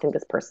 I don't think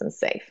this person's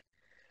safe.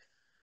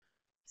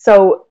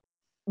 So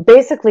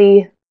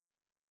basically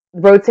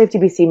Road Safety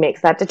BC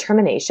makes that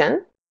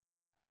determination,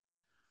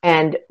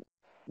 and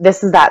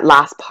this is that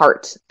last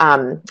part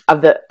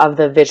of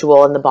the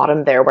visual in the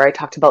bottom there where I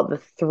talked about the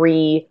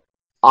three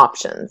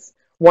options.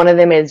 One of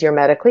them is you're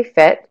medically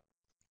fit,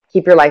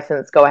 keep your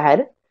license, go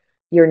ahead.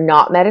 You're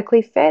not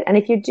medically fit, and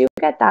if you do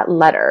get that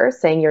letter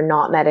saying you're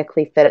not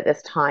medically fit at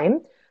this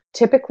time,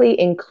 typically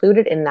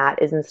included in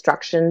that is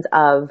instructions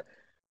of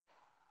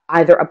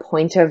either a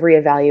point of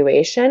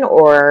reevaluation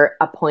or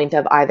a point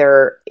of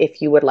either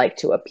if you would like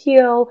to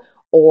appeal,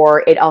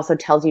 or it also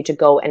tells you to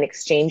go and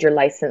exchange your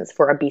license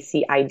for a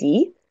BC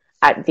ID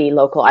at the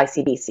local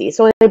ICBC.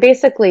 So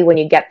basically when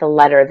you get the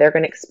letter, they're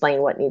going to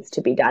explain what needs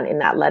to be done in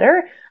that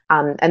letter.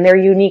 And they're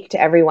unique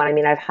to everyone. I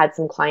mean, I've had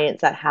some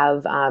clients that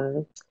have,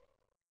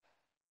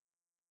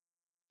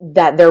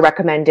 that they're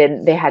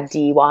recommended, they had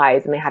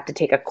DUIs and they have to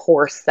take a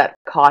course that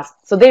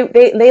costs. So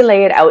they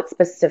lay it out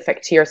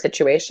specific to your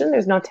situation.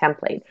 There's no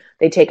template.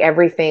 They take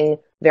everything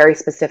very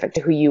specific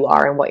to who you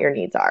are and what your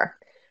needs are.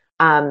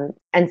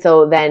 And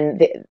so then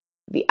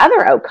the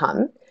other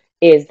outcome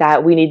is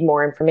that we need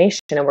more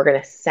information and we're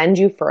going to send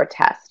you for a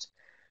test.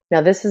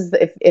 Now, this is,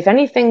 if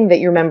anything that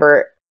you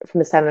remember from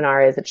the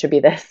seminar is, it should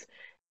be this.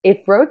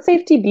 If Road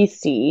Safety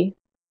BC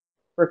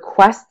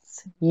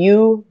requests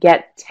you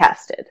get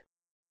tested,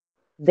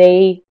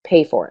 they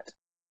pay for it.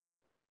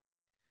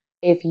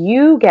 If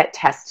you get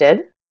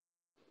tested,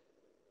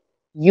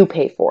 you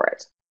pay for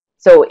it.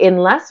 So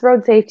unless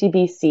Road Safety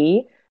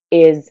BC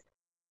is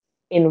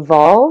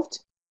involved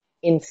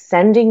in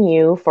sending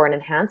you for an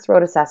enhanced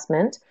road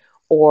assessment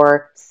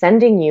or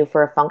sending you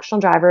for a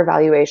functional driver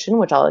evaluation,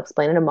 which I'll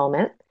explain in a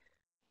moment,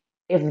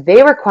 if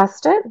they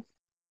request it,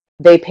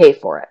 they pay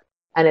for it,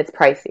 and it's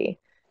pricey.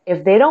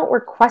 If they don't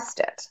request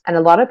it, and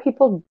a lot of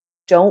people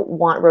don't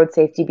want Road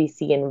Safety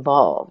BC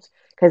involved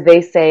because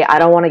they say, I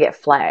don't want to get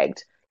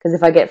flagged, because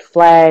if I get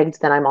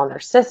flagged, then I'm on their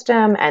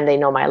system and they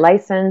know my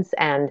license,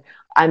 and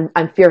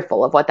I'm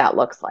fearful of what that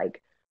looks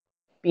like.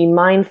 Be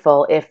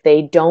mindful, if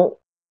they don't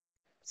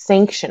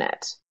sanction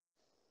it,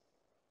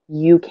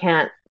 you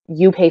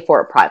pay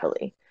for it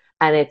privately,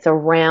 and it's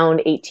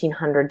around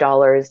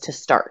 $1,800 to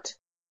start.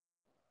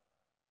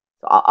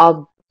 So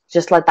I'll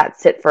just let that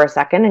sit for a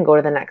second and go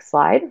to the next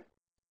slide.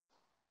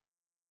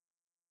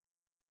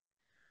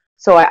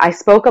 So I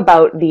spoke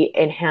about the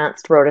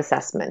enhanced road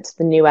assessment,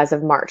 the new as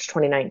of March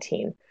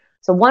 2019.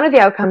 So one of the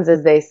outcomes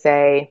is they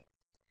say,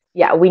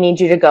 yeah, we need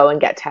you to go and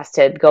get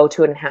tested, go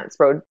get an enhanced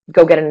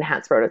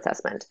road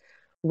assessment.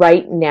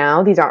 Right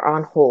now, these are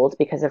on hold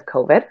because of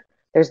COVID.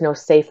 There's no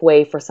safe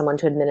way for someone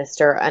to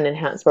administer an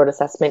enhanced road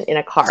assessment in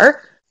a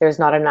car. There's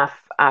not enough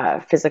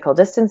physical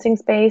distancing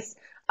space.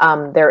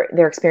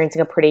 They're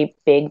experiencing a pretty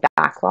big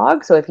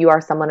backlog. So if you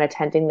are someone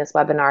attending this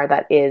webinar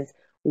that is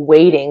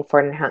waiting for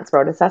an enhanced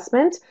road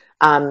assessment,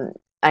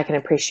 I can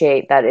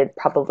appreciate that it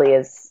probably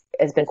has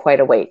been quite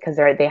a wait, because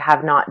they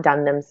have not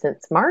done them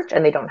since March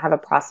and they don't have a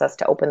process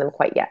to open them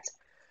quite yet.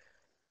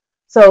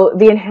 So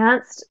the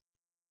enhanced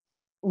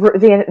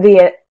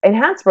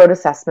road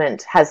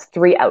assessment has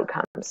three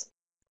outcomes.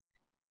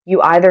 You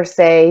either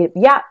say,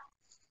 yeah,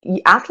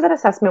 after that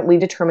assessment, we've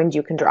determined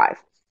you can drive.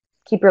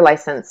 Keep your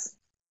license.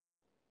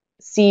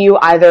 See you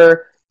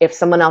either if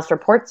someone else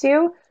reports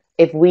you,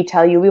 if we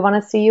tell you we want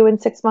to see you in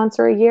 6 months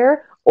or a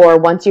year, or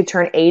once you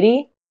turn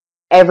 80,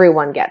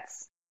 everyone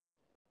gets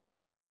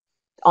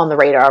on the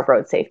radar of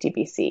Road Safety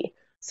BC.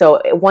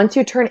 So once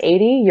you turn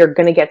 80, you're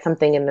going to get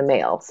something in the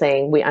mail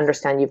saying, we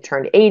understand you've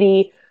turned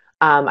 80.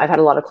 I've had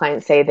a lot of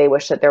clients say they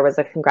wish that there was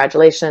a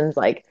congratulations,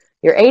 like,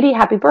 you're 80,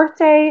 happy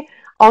birthday.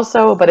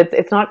 Also, but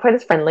it's not quite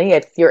as friendly.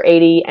 It's you're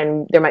 80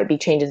 and there might be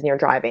changes in your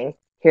driving.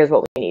 Here's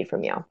what we need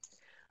from you.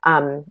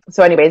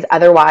 So anyways,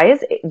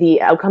 otherwise,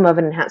 the outcome of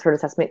an enhanced road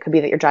assessment could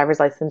be that your driver's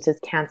license is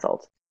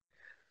canceled.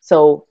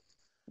 So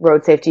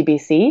Road Safety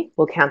BC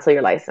will cancel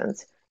your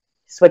license.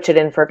 Switch it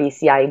in for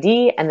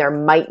BCID, and there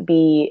might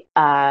be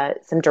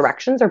some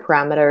directions or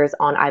parameters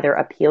on either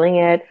appealing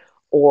it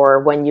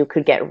or when you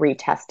could get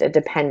retested,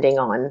 depending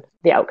on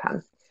the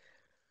outcome.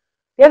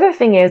 The other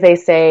thing is they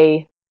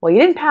say, well, you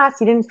didn't pass,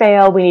 you didn't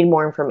fail, we need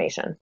more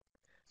information.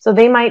 So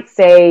they might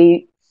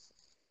say,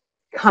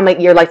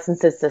 your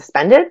license is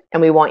suspended,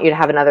 and we want you to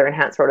have another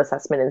enhanced road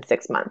assessment in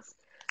 6 months.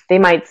 They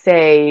might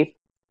say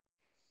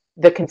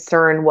the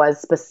concern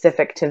was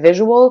specific to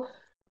visual.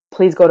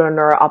 Please go to a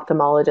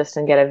neuro-ophthalmologist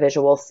and get a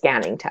visual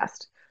scanning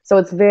test. So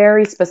it's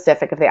very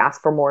specific. If they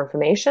ask for more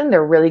information,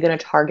 they're really going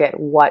to target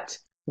what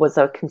was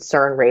a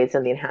concern raised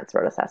in the enhanced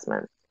road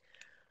assessment.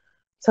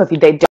 So if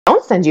they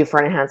don't send you for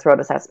an enhanced road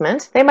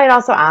assessment, they might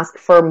also ask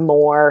for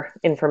more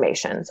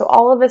information. So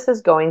all of this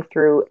is going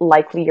through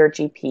likely your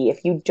GP.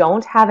 If you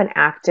don't have an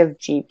active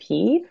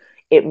GP,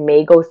 it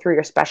may go through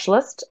your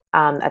specialist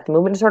at the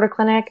movement disorder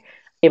clinic.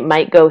 It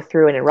might go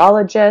through a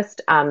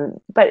neurologist.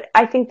 But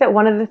I think that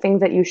one of the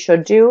things that you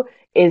should do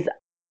is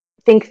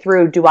think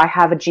through, do I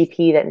have a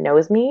GP that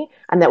knows me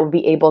and that will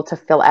be able to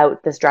fill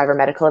out this driver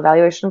medical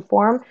evaluation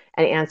form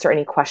and answer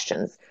any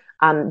questions?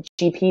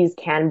 GPs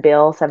can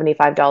bill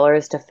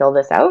 $75 to fill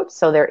this out.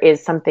 So there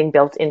is something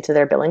built into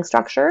their billing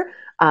structure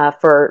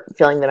for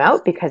filling them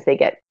out, because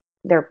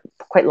they're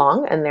quite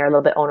long and they're a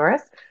little bit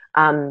onerous.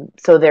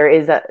 So there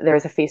is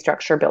a fee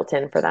structure built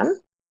in for them.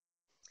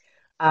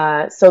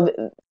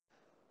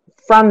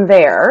 From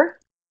there,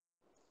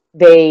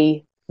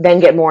 they then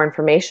get more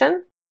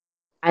information,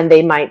 and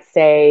they might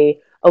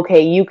say,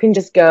 okay, you can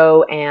just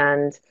go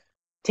and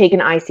take an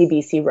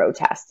ICBC road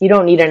test. You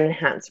don't need an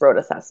enhanced road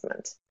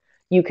assessment.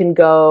 You can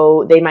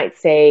go, they might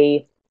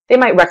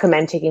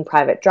recommend taking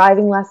private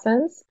driving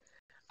lessons.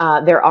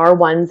 There are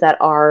ones that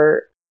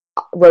are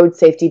Road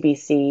Safety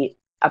BC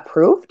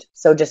approved.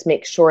 So just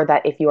make sure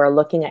that if you are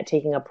looking at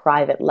taking a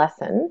private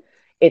lesson,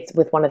 it's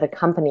with one of the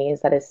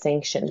companies that is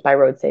sanctioned by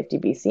Road Safety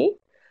BC.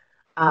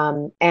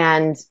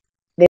 And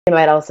they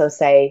might also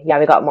say, yeah,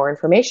 we got more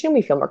information.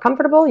 We feel more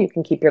comfortable. You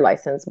can keep your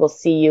license. We'll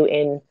see you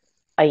in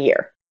a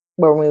year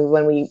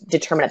when we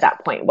determine at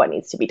that point what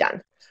needs to be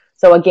done.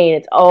 So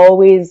again,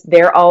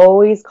 they're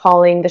always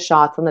calling the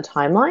shots on the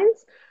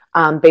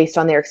timelines based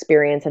on their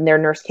experience, and they're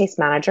nurse case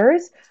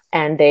managers,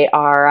 and they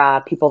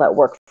are people that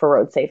work for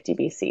Road Safety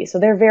BC. So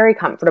they're very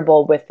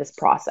comfortable with this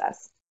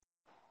process.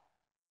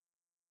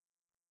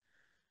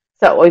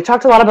 So we've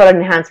talked a lot about an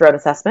enhanced road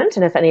assessment,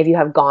 and if any of you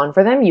have gone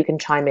for them, you can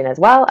chime in as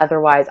well.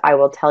 Otherwise, I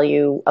will tell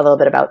you a little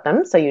bit about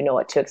them so you know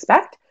what to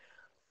expect.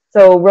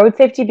 So Road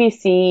Safety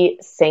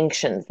BC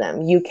sanctions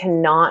them. You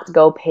cannot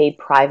go pay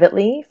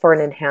privately for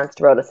an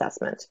enhanced road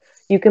assessment.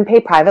 You can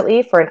pay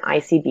privately for an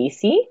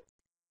ICBC.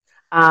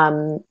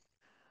 I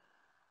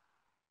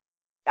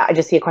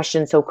just see a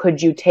question. So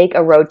could you take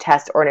a road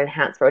test or an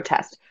enhanced road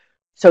test?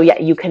 So yeah,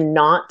 you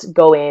cannot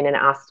go in and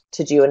ask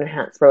to do an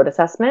enhanced road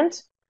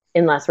assessment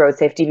unless Road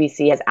Safety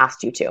BC has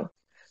asked you to.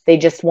 They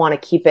just want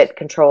to keep it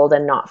controlled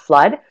and not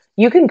flood.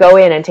 You can go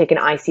in and take an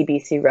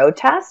ICBC road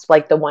test,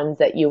 like the ones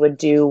that you would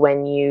do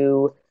when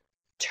you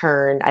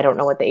turn, I don't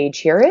know what the age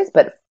here is,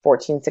 but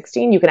 14,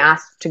 16. You can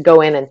ask to go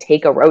in and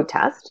take a road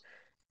test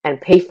and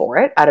pay for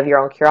it out of your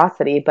own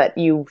curiosity, but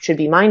you should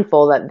be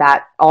mindful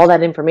that all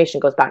that information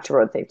goes back to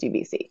Road Safety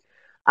BC.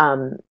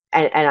 And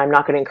I'm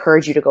not going to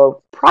encourage you to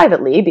go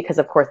privately, because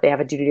of course they have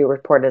a duty to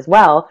report as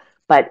well.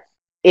 But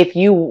if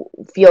you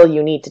feel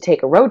you need to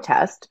take a road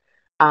test,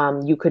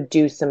 you could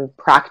do some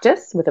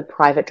practice with a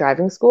private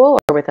driving school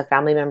or with a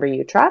family member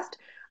you trust.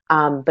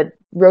 But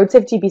Road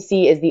Safety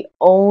BC is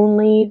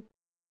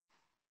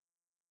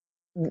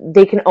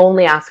they can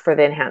only ask for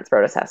the enhanced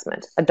road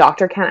assessment. A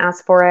doctor can't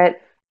ask for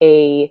it.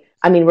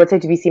 Road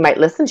Safety BC might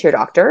listen to your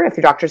doctor. If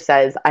your doctor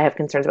says, I have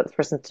concerns about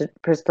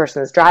this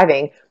person is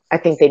driving, I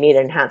think they need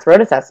an enhanced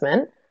road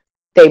assessment,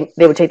 they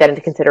would take that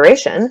into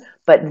consideration,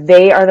 but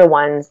they are the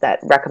ones that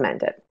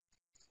recommend it.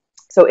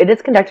 So it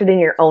is conducted in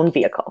your own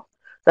vehicle.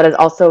 That is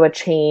also a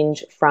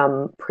change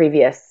from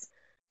previous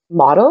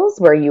models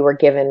where you were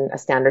given a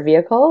standard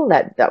vehicle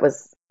that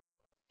was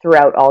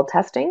throughout all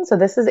testing. So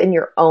this is in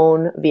your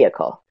own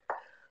vehicle.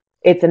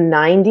 It's a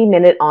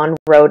 90-minute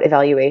on-road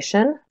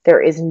evaluation.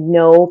 There is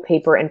no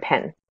paper and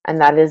pen,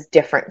 and that is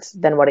different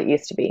than what it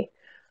used to be.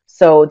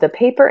 So the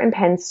paper and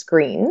pen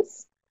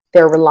screens,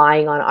 they're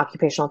relying on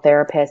occupational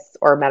therapists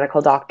or medical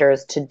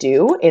doctors to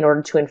do in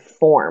order to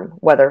inform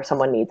whether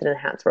someone needs an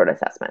enhanced road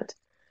assessment.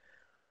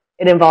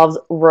 It involves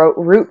route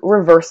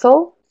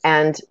reversal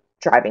and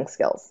driving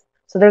skills.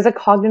 So there's a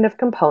cognitive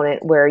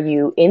component where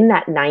in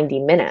that 90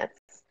 minutes,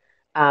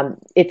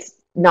 it's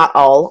not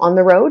all on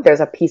the road. There's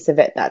a piece of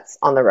it that's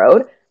on the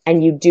road,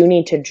 and you do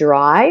need to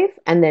drive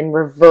and then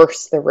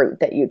reverse the route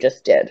that you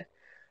just did.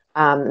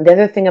 The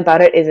other thing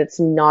about it is it's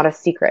not a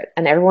secret,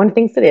 and everyone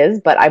thinks it is,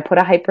 but I put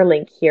a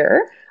hyperlink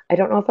here. I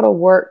don't know if it'll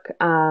work.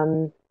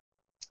 I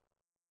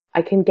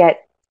can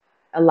get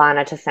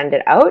Alana to send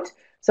it out.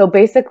 So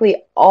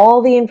basically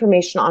all the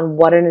information on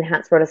what an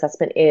enhanced road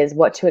assessment is,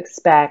 what to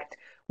expect,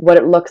 what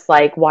it looks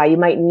like, why you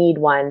might need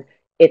one,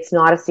 it's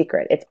not a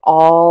secret. It's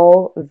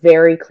all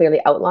very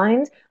clearly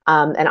outlined.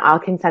 And I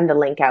can send the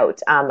link out.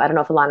 I don't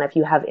know if Alana, if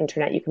you have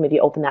internet, you can maybe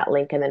open that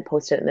link and then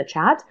post it in the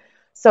chat.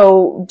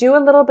 So do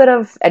a little bit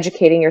of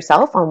educating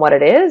yourself on what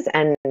it is.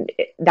 And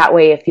that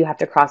way, if you have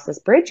to cross this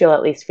bridge, you'll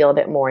at least feel a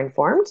bit more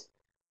informed.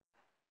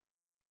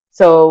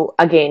 So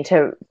again,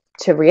 to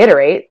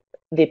reiterate,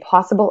 the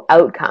possible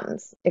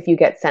outcomes if you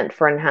get sent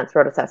for an enhanced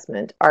road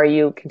assessment are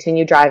you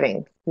continue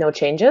driving, no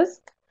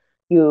changes.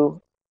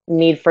 You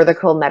need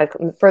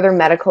further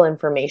medical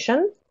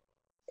information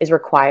is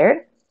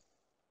required.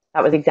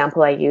 That was the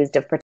example I used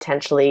of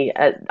potentially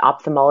an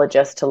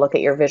ophthalmologist to look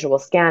at your visual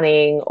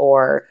scanning,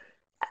 or,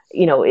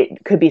 you know,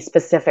 it could be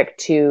specific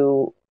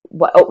to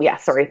what, oh yeah,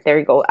 sorry, there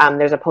you go.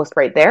 There's a post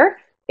right there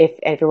if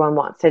everyone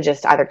wants to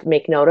just either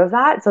make note of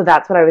that. So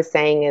that's what I was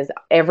saying is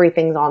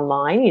everything's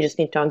online. You just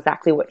need to know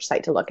exactly which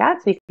site to look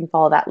at so you can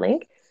follow that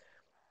link.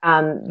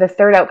 The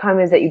third outcome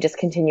is that you just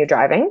continue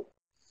driving.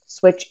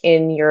 Switch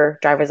in your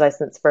driver's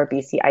license for a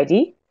BC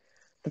ID.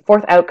 The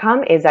fourth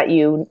outcome is that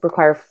you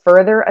require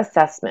further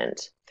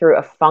assessment through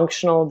a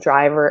functional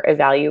driver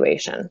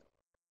evaluation,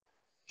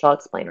 which I'll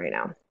explain right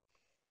now.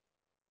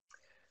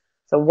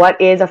 So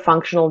what is a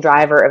functional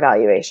driver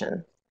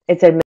evaluation?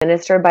 It's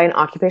administered by an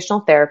occupational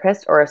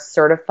therapist or a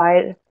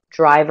certified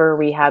driver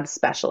rehab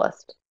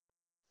specialist.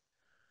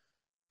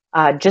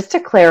 Just to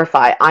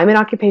clarify, I'm an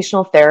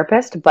occupational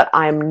therapist, but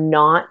I'm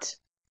not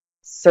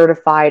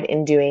certified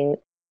in doing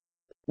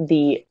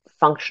the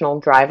functional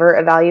driver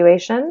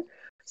evaluation.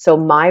 So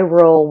my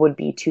role would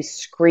be to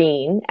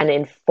screen and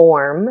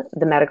inform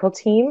the medical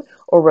team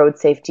or Road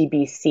Safety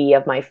BC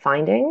of my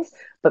findings,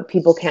 but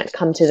people can't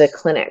come to the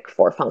clinic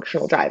for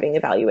functional driving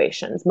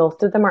evaluations.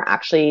 Most of them are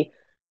actually,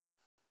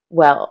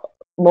 well,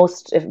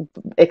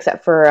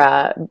 except for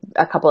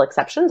a couple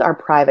exceptions, are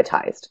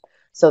privatized.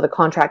 So the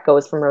contract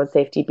goes from Road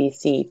Safety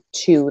BC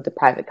to the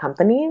private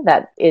company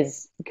that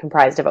is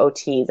comprised of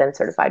OTs and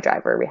certified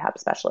driver rehab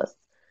specialists.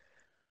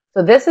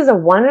 So this is a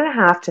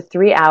 1.5 to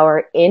 3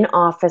 hour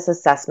in-office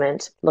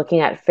assessment looking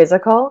at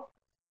physical,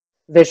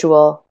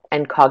 visual,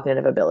 and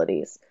cognitive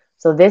abilities.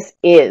 So this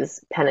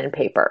is pen and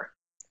paper.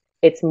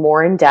 It's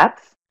more in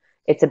depth.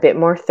 It's a bit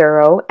more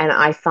thorough. And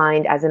I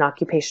find as an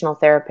occupational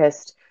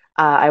therapist,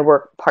 I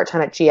work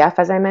part-time at GF,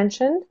 as I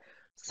mentioned.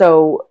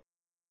 So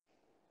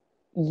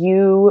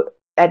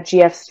at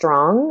GF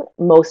Strong,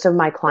 most of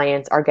my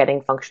clients are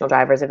getting functional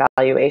drivers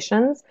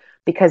evaluations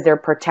because they're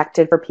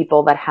protected for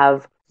people that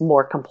have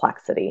more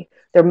complexity.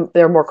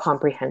 They're more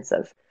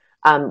comprehensive.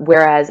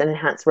 Whereas an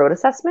enhanced road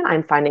assessment,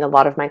 I'm finding a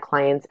lot of my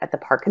clients at the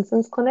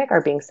Parkinson's clinic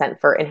are being sent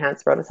for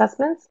enhanced road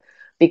assessments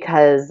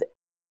because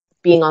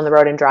being on the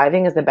road and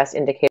driving is the best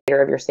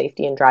indicator of your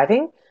safety in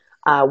driving.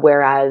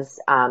 Whereas,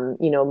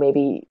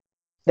 maybe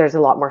there's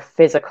a lot more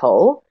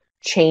physical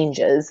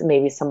changes.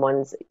 Maybe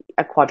someone's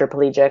a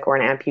quadriplegic or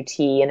an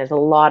amputee, and there's a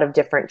lot of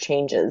different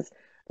changes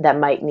that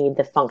might need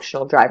the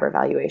functional driver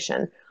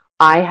evaluation.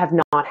 I have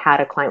not had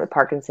a client with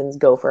Parkinson's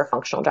go for a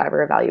functional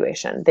driver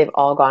evaluation. They've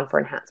all gone for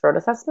enhanced road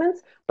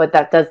assessments, but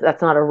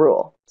that's not a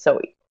rule.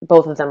 So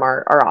both of them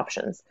are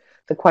options.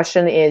 The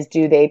question is,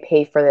 do they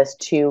pay for this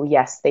too?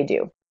 Yes, they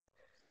do.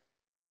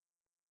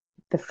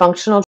 The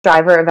functional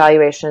driver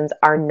evaluations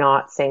are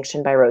not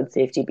sanctioned by Road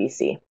Safety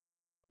BC.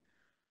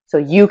 So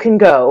you can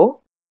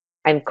go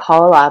and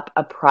call up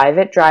a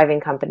private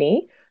driving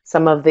company,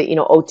 some of the,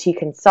 OT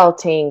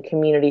consulting,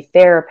 community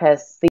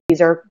therapists.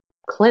 These are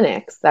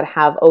clinics that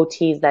have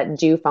OTs that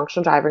do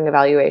functional driving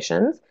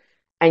evaluations,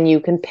 and you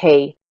can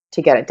pay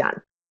to get it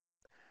done.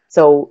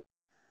 So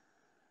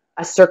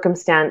a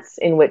circumstance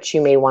in which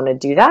you may want to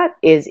do that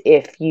is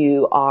if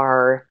you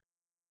are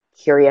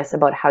curious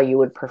about how you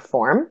would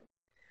perform.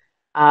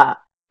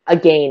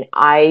 Again,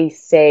 I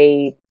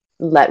say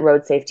let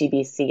Road Safety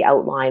BC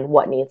outline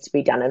what needs to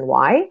be done and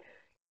why.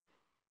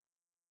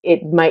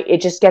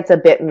 It just gets a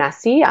bit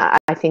messy. I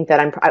think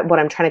that what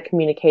I'm trying to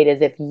communicate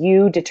is if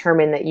you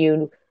determine that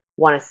you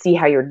want to see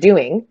how you're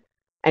doing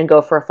and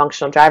go for a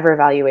functional driver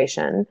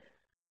evaluation,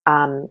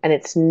 and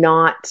it's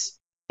not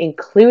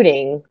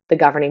including the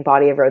governing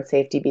body of Road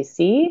Safety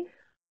BC,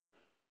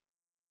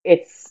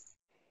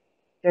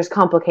 there's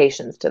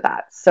complications to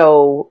that.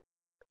 So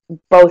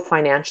both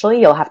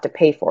financially, you'll have to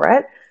pay for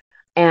it,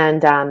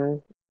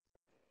 and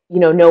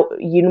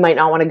you might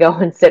not want to go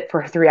and sit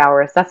for a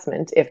 3-hour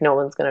assessment if no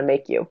one's going to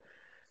make you.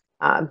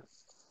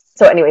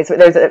 So anyways,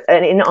 there's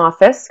an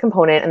in-office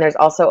component, and there's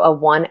also a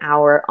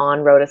 1-hour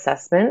on-road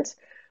assessment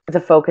with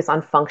a focus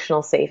on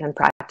functional, safe, and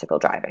practical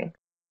driving.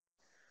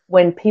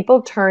 When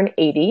people turn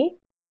 80,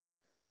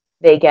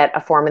 they get a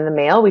form in the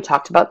mail. We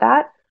talked about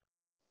that.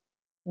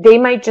 They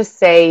might just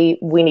say,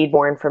 we need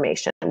more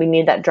information. We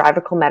need that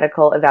driver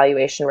medical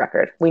evaluation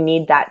record. We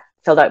need that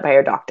filled out by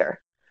your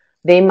doctor.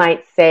 They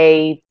might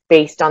say,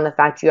 based on the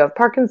fact you have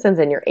Parkinson's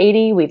and you're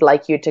 80, we'd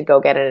like you to go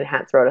get an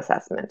enhanced road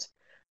assessment.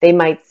 They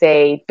might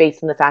say,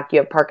 based on the fact you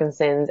have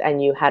Parkinson's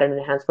and you had an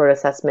enhanced road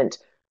assessment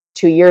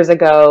 2 years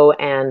ago,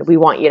 and we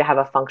want you to have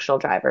a functional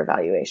driver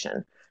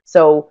evaluation.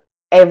 So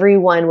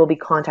everyone will be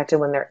contacted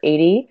when they're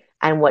 80,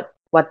 and what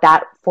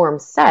that form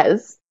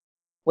says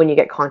when you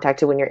get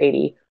contacted when you're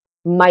 80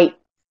 might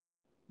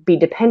be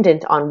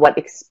dependent on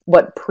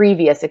what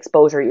previous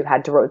exposure you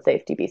had to Road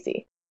Safety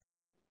BC.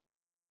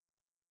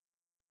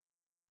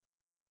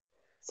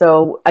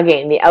 So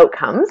again, the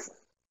outcomes.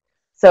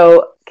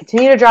 So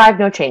continue to drive,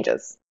 no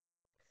changes.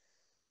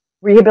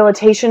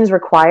 Rehabilitation is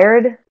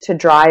required to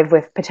drive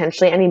with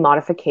potentially any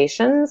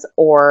modifications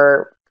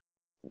or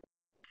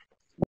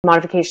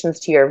modifications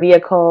to your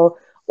vehicle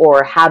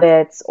or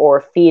habits or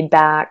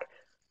feedback.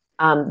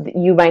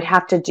 You might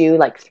have to do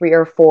like 3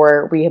 or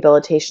 4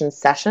 rehabilitation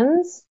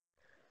sessions.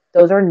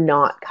 Those are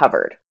not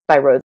covered by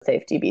Road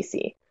Safety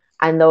BC,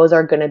 and those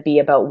are going to be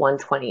about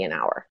 $120 an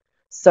hour.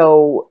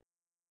 So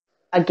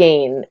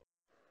again,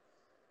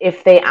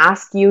 if they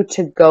ask you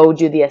to go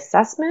do the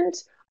assessment,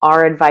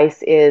 our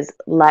advice is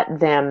let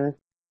them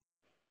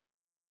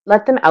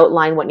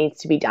outline what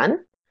needs to be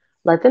done,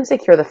 let them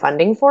secure the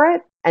funding for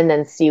it, and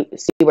then see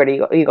where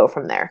you go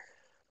from there.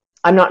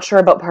 I'm not sure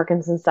about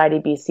Parkinson Society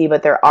BC,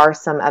 but there are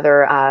some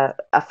other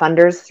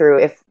funders through,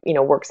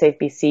 WorkSafe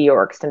BC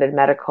or Extended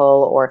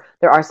Medical, or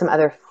there are some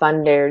other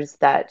funders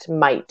that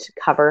might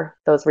cover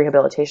those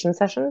rehabilitation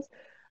sessions.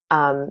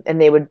 And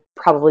they would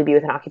probably be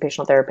with an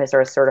occupational therapist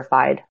or a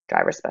certified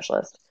driver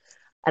specialist.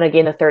 And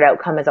again, the third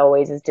outcome, as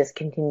always, is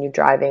discontinue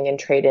driving and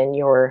trade in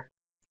your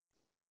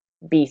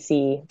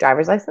BC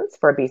driver's license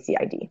for a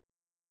BC ID.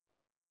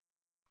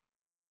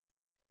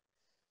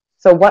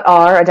 So what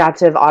are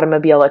adaptive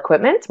automobile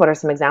equipment? What are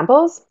some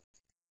examples?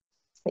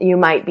 You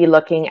might be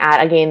looking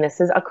at, again,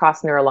 this is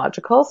across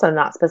neurological, so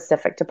not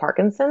specific to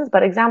Parkinson's,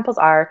 but examples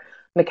are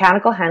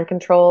mechanical hand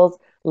controls,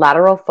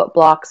 lateral foot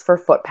blocks for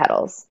foot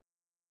pedals,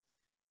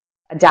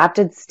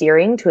 adapted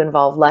steering to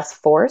involve less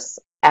force,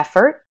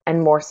 effort,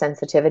 and more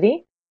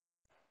sensitivity,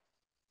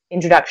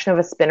 introduction of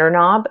a spinner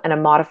knob and a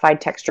modified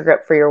texture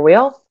grip for your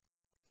wheel,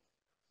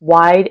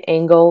 wide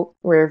angle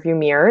rear view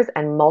mirrors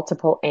and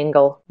multiple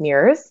angle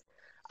mirrors.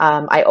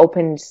 I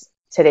opened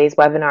today's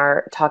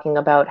webinar talking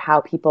about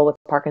how people with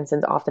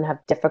Parkinson's often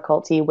have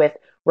difficulty with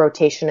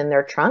rotation in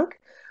their trunk.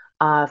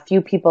 A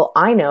few people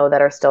I know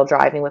that are still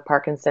driving with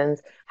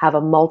Parkinson's have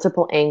a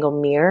multiple angle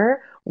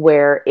mirror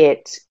where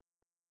it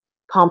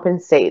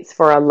compensates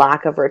for a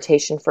lack of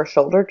rotation for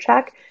shoulder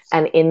check,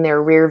 and in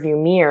their rear view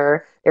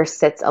mirror there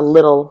sits a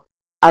little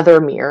other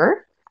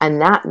mirror,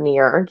 and that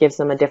mirror gives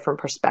them a different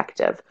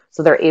perspective,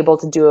 so they're able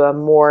to do a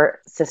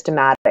more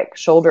systematic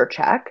shoulder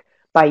check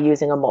by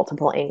using a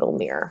multiple angle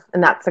mirror,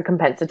 and that's a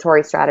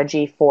compensatory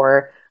strategy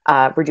for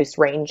reduced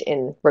range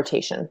in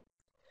rotation.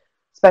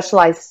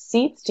 Specialized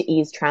seats to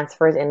ease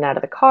transfers in and out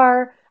of the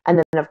car, and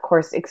then of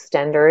course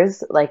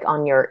extenders like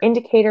on your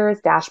indicators,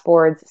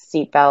 dashboards,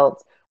 seat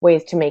belts,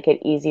 ways to make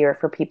it easier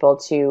for people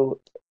to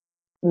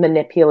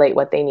manipulate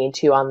what they need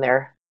to on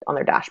their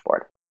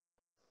dashboard.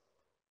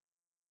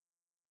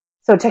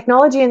 So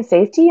technology and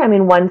safety,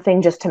 one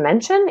thing just to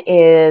mention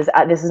is,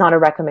 this is not a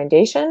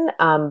recommendation,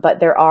 but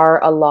there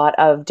are a lot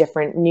of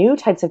different new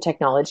types of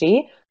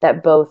technology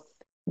that both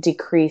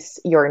decrease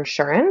your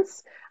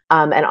insurance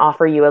and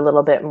offer you a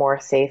little bit more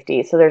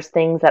safety. So there's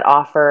things that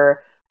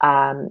offer,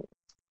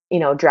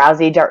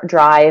 drowsy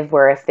drive,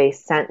 where if they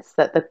sense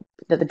that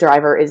the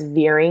driver is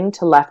veering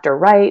to left or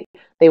right,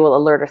 they will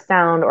alert a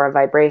sound or a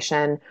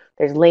vibration.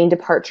 There's lane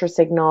departure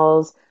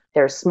signals.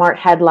 There's smart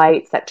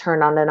headlights that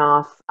turn on and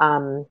off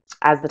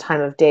as the time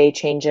of day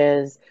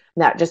changes.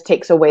 And that just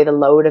takes away the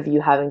load of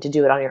you having to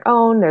do it on your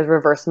own. There's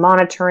reverse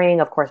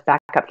monitoring, of course,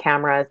 backup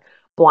cameras,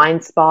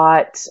 blind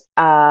spot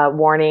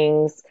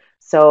warnings.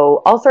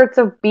 So all sorts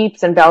of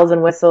beeps and bells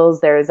and whistles.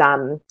 There's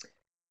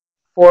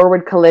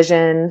forward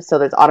collision, so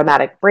there's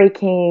automatic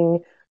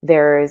braking.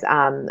 There's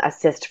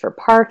assist for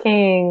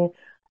parking.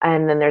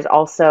 And then there's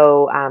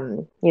also,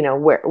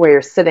 where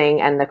you're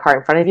sitting and the car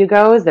in front of you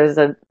goes, there's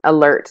an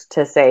alert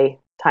to say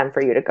time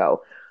for you to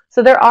go.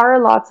 So there are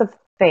lots of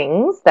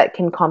things that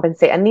can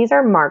compensate. And these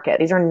are market.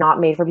 These are not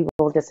made for people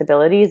with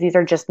disabilities. These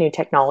are just new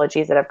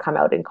technologies that have come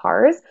out in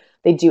cars.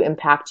 They do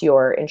impact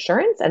your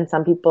insurance. And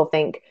some people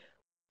think,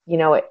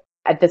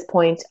 at this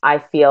point, I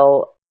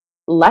feel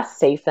less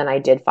safe than I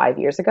did 5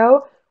 years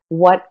ago.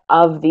 What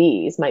of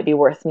these might be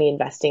worth me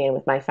investing in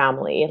with my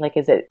family? Like,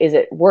 is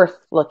it worth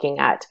looking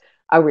at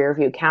a rear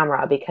view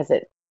camera because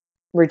it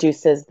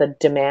reduces the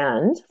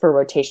demand for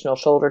rotational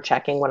shoulder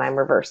checking when I'm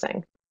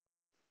reversing?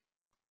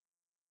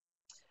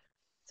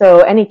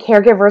 So any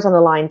caregivers on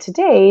the line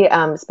today,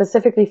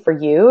 specifically for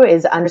you,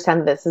 is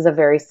understand that this is a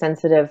very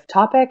sensitive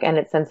topic and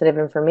it's sensitive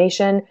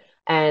information,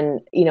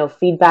 and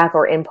feedback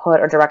or input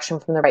or direction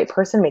from the right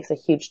person makes a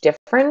huge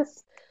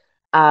difference.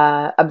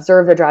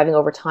 observe their driving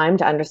over time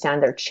to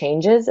understand their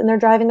changes in their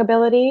driving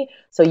ability.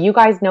 So you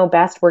guys know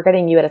best. We're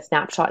getting you at a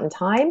snapshot in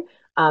time.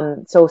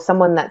 So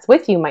someone that's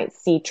with you might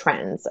see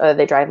trends.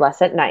 They drive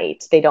less at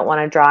night. They don't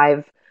want to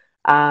drive,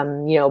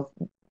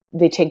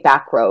 they take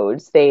back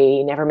roads.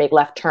 They never make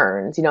left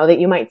turns. That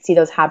you might see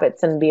those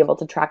habits and be able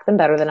to track them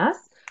better than us.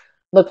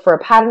 Look for a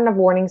pattern of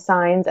warning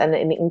signs and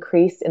an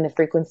increase in the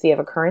frequency of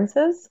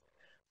occurrences.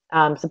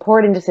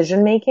 Support in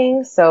decision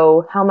making.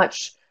 So how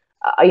much,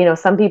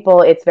 some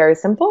people, it's very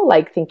simple,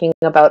 like thinking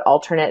about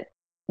alternate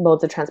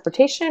modes of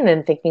transportation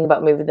and thinking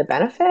about maybe the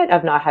benefit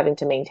of not having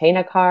to maintain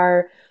a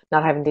car,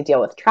 not having to deal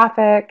with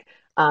traffic.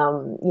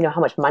 How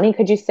much money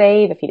could you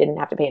save if you didn't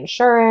have to pay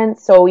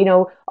insurance? So,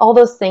 all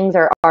those things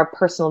are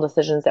personal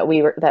decisions that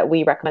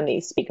we recommend that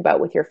you speak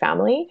about with your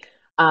family.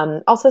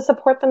 Also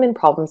support them in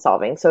problem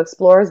solving. So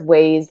explores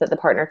ways that the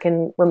partner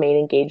can remain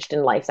engaged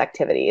in life's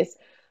activities.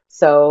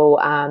 So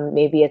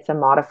maybe it's a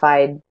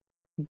modified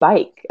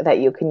bike that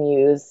you can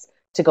use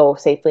to go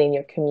safely in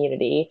your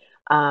community.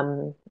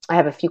 I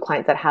have a few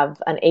clients that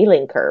have an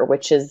A-linker,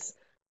 which is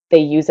they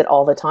use it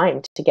all the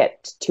time to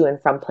get to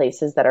and from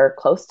places that are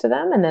close to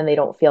them, and then they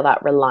don't feel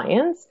that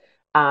reliance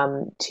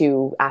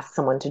to ask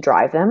someone to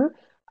drive them.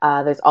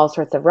 There's all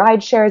sorts of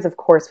ride shares, of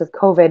course, with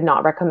COVID,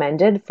 not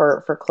recommended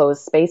for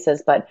closed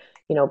spaces, but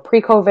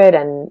pre-COVID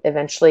and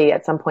eventually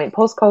at some point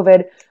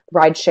post-COVID,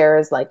 ride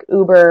shares like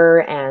Uber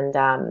and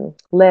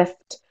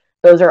Lyft,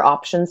 those are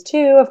options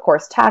too. Of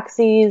course,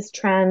 taxis,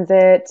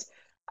 transit.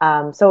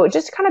 So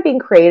just kind of being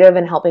creative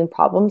and helping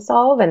problem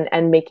solve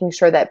and making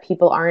sure that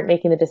people aren't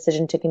making the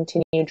decision to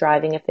continue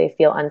driving if they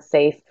feel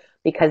unsafe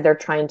because they're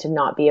trying to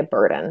not be a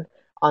burden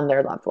on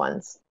their loved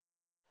ones.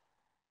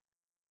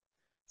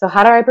 So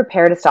how do I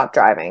prepare to stop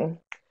driving?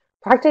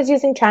 Practice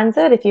using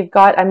transit. If you've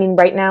got,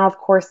 right now, of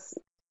course,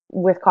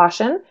 with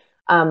caution,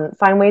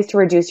 find ways to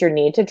reduce your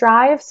need to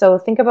drive. So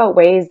think about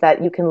ways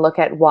that you can look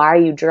at why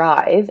you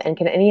drive and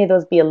can any of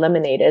those be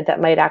eliminated that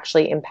might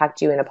actually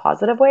impact you in a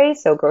positive way.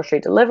 So grocery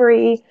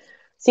delivery,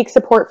 seek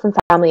support from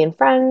family and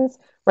friends,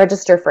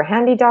 register for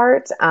Handy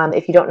Dart.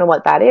 If you don't know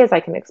what that is,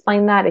 I can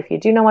explain that. If you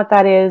do know what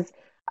that is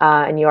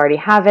and you already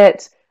have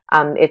it,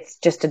 it's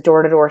just a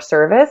door-to-door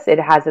service. It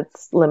has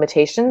its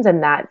limitations in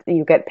that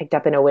you get picked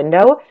up in a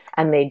window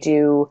and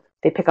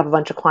they pick up a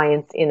bunch of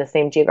clients in the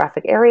same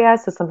geographic area.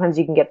 So sometimes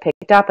you can get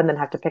picked up and then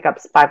have to pick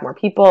up 5 more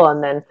people.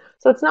 And then,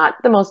 so it's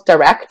not the most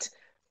direct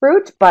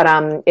route, but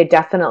it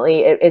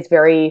definitely is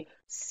very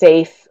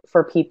safe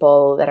for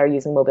people that are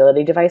using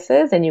mobility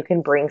devices, and you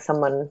can bring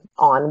someone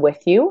on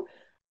with you.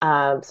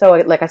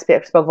 So like I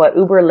spoke about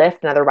Uber, Lyft,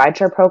 and other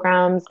rideshare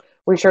programs,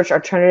 research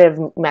alternative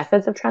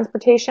methods of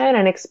transportation,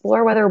 and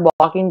explore whether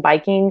walking,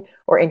 biking,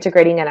 or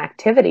integrating an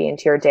activity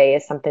into your day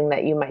is something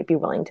that you might be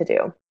willing to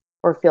do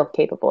or feel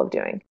capable of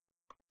doing.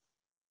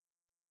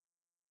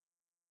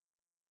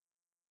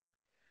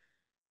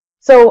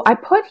 So I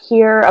put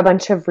here a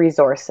bunch of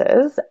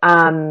resources,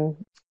 and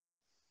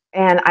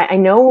I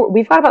know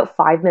we've got about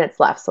 5 minutes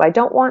left, so I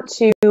don't want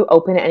to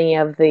open any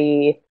of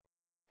the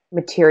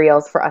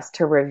materials for us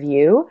to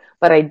review,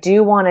 but I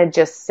do want to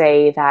just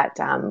say that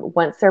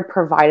once they're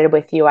provided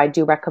with you, I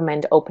do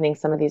recommend opening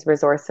some of these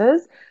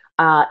resources.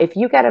 If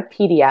you get a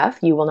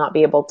PDF, you will not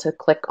be able to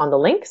click on the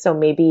link, so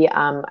maybe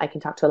I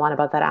can talk to Alana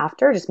about that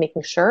after, just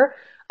making sure.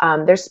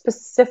 There's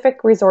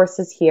specific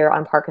resources here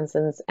on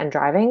Parkinson's and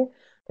driving.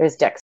 There's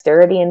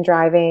dexterity in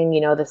driving,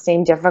 the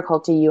same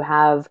difficulty you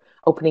have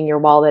opening your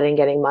wallet and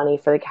getting money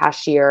for the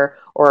cashier,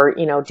 or,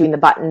 doing the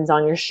buttons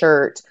on your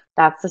shirt.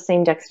 That's the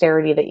same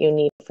dexterity that you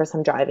need for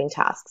some driving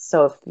tasks.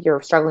 So if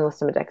you're struggling with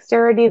some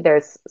dexterity,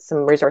 there's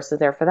some resources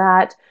there for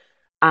that.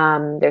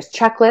 There's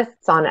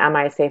checklists on Am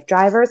I a Safe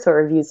Driver? So it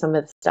reviews some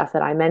of the stuff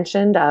that I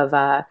mentioned of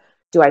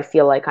do I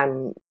feel like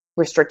I'm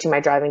restricting my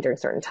driving during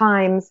certain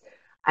times?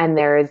 And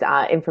there's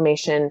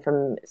information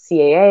from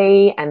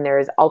CAA, and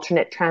there's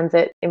alternate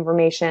transit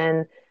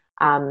information.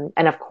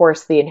 And of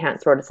course, the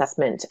enhanced road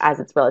assessment, as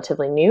it's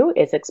relatively new,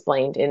 is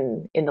explained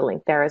in the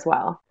link there as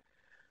well.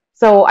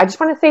 So I just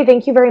want to say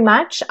thank you very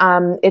much.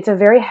 It's a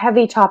very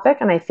heavy topic,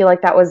 and I feel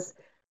like that was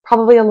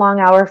probably a long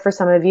hour for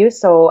some of you.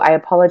 So I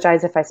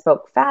apologize if I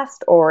spoke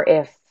fast or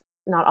if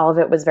not all of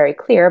it was very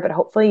clear, but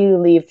hopefully you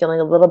leave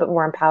feeling a little bit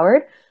more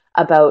empowered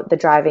about the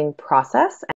driving process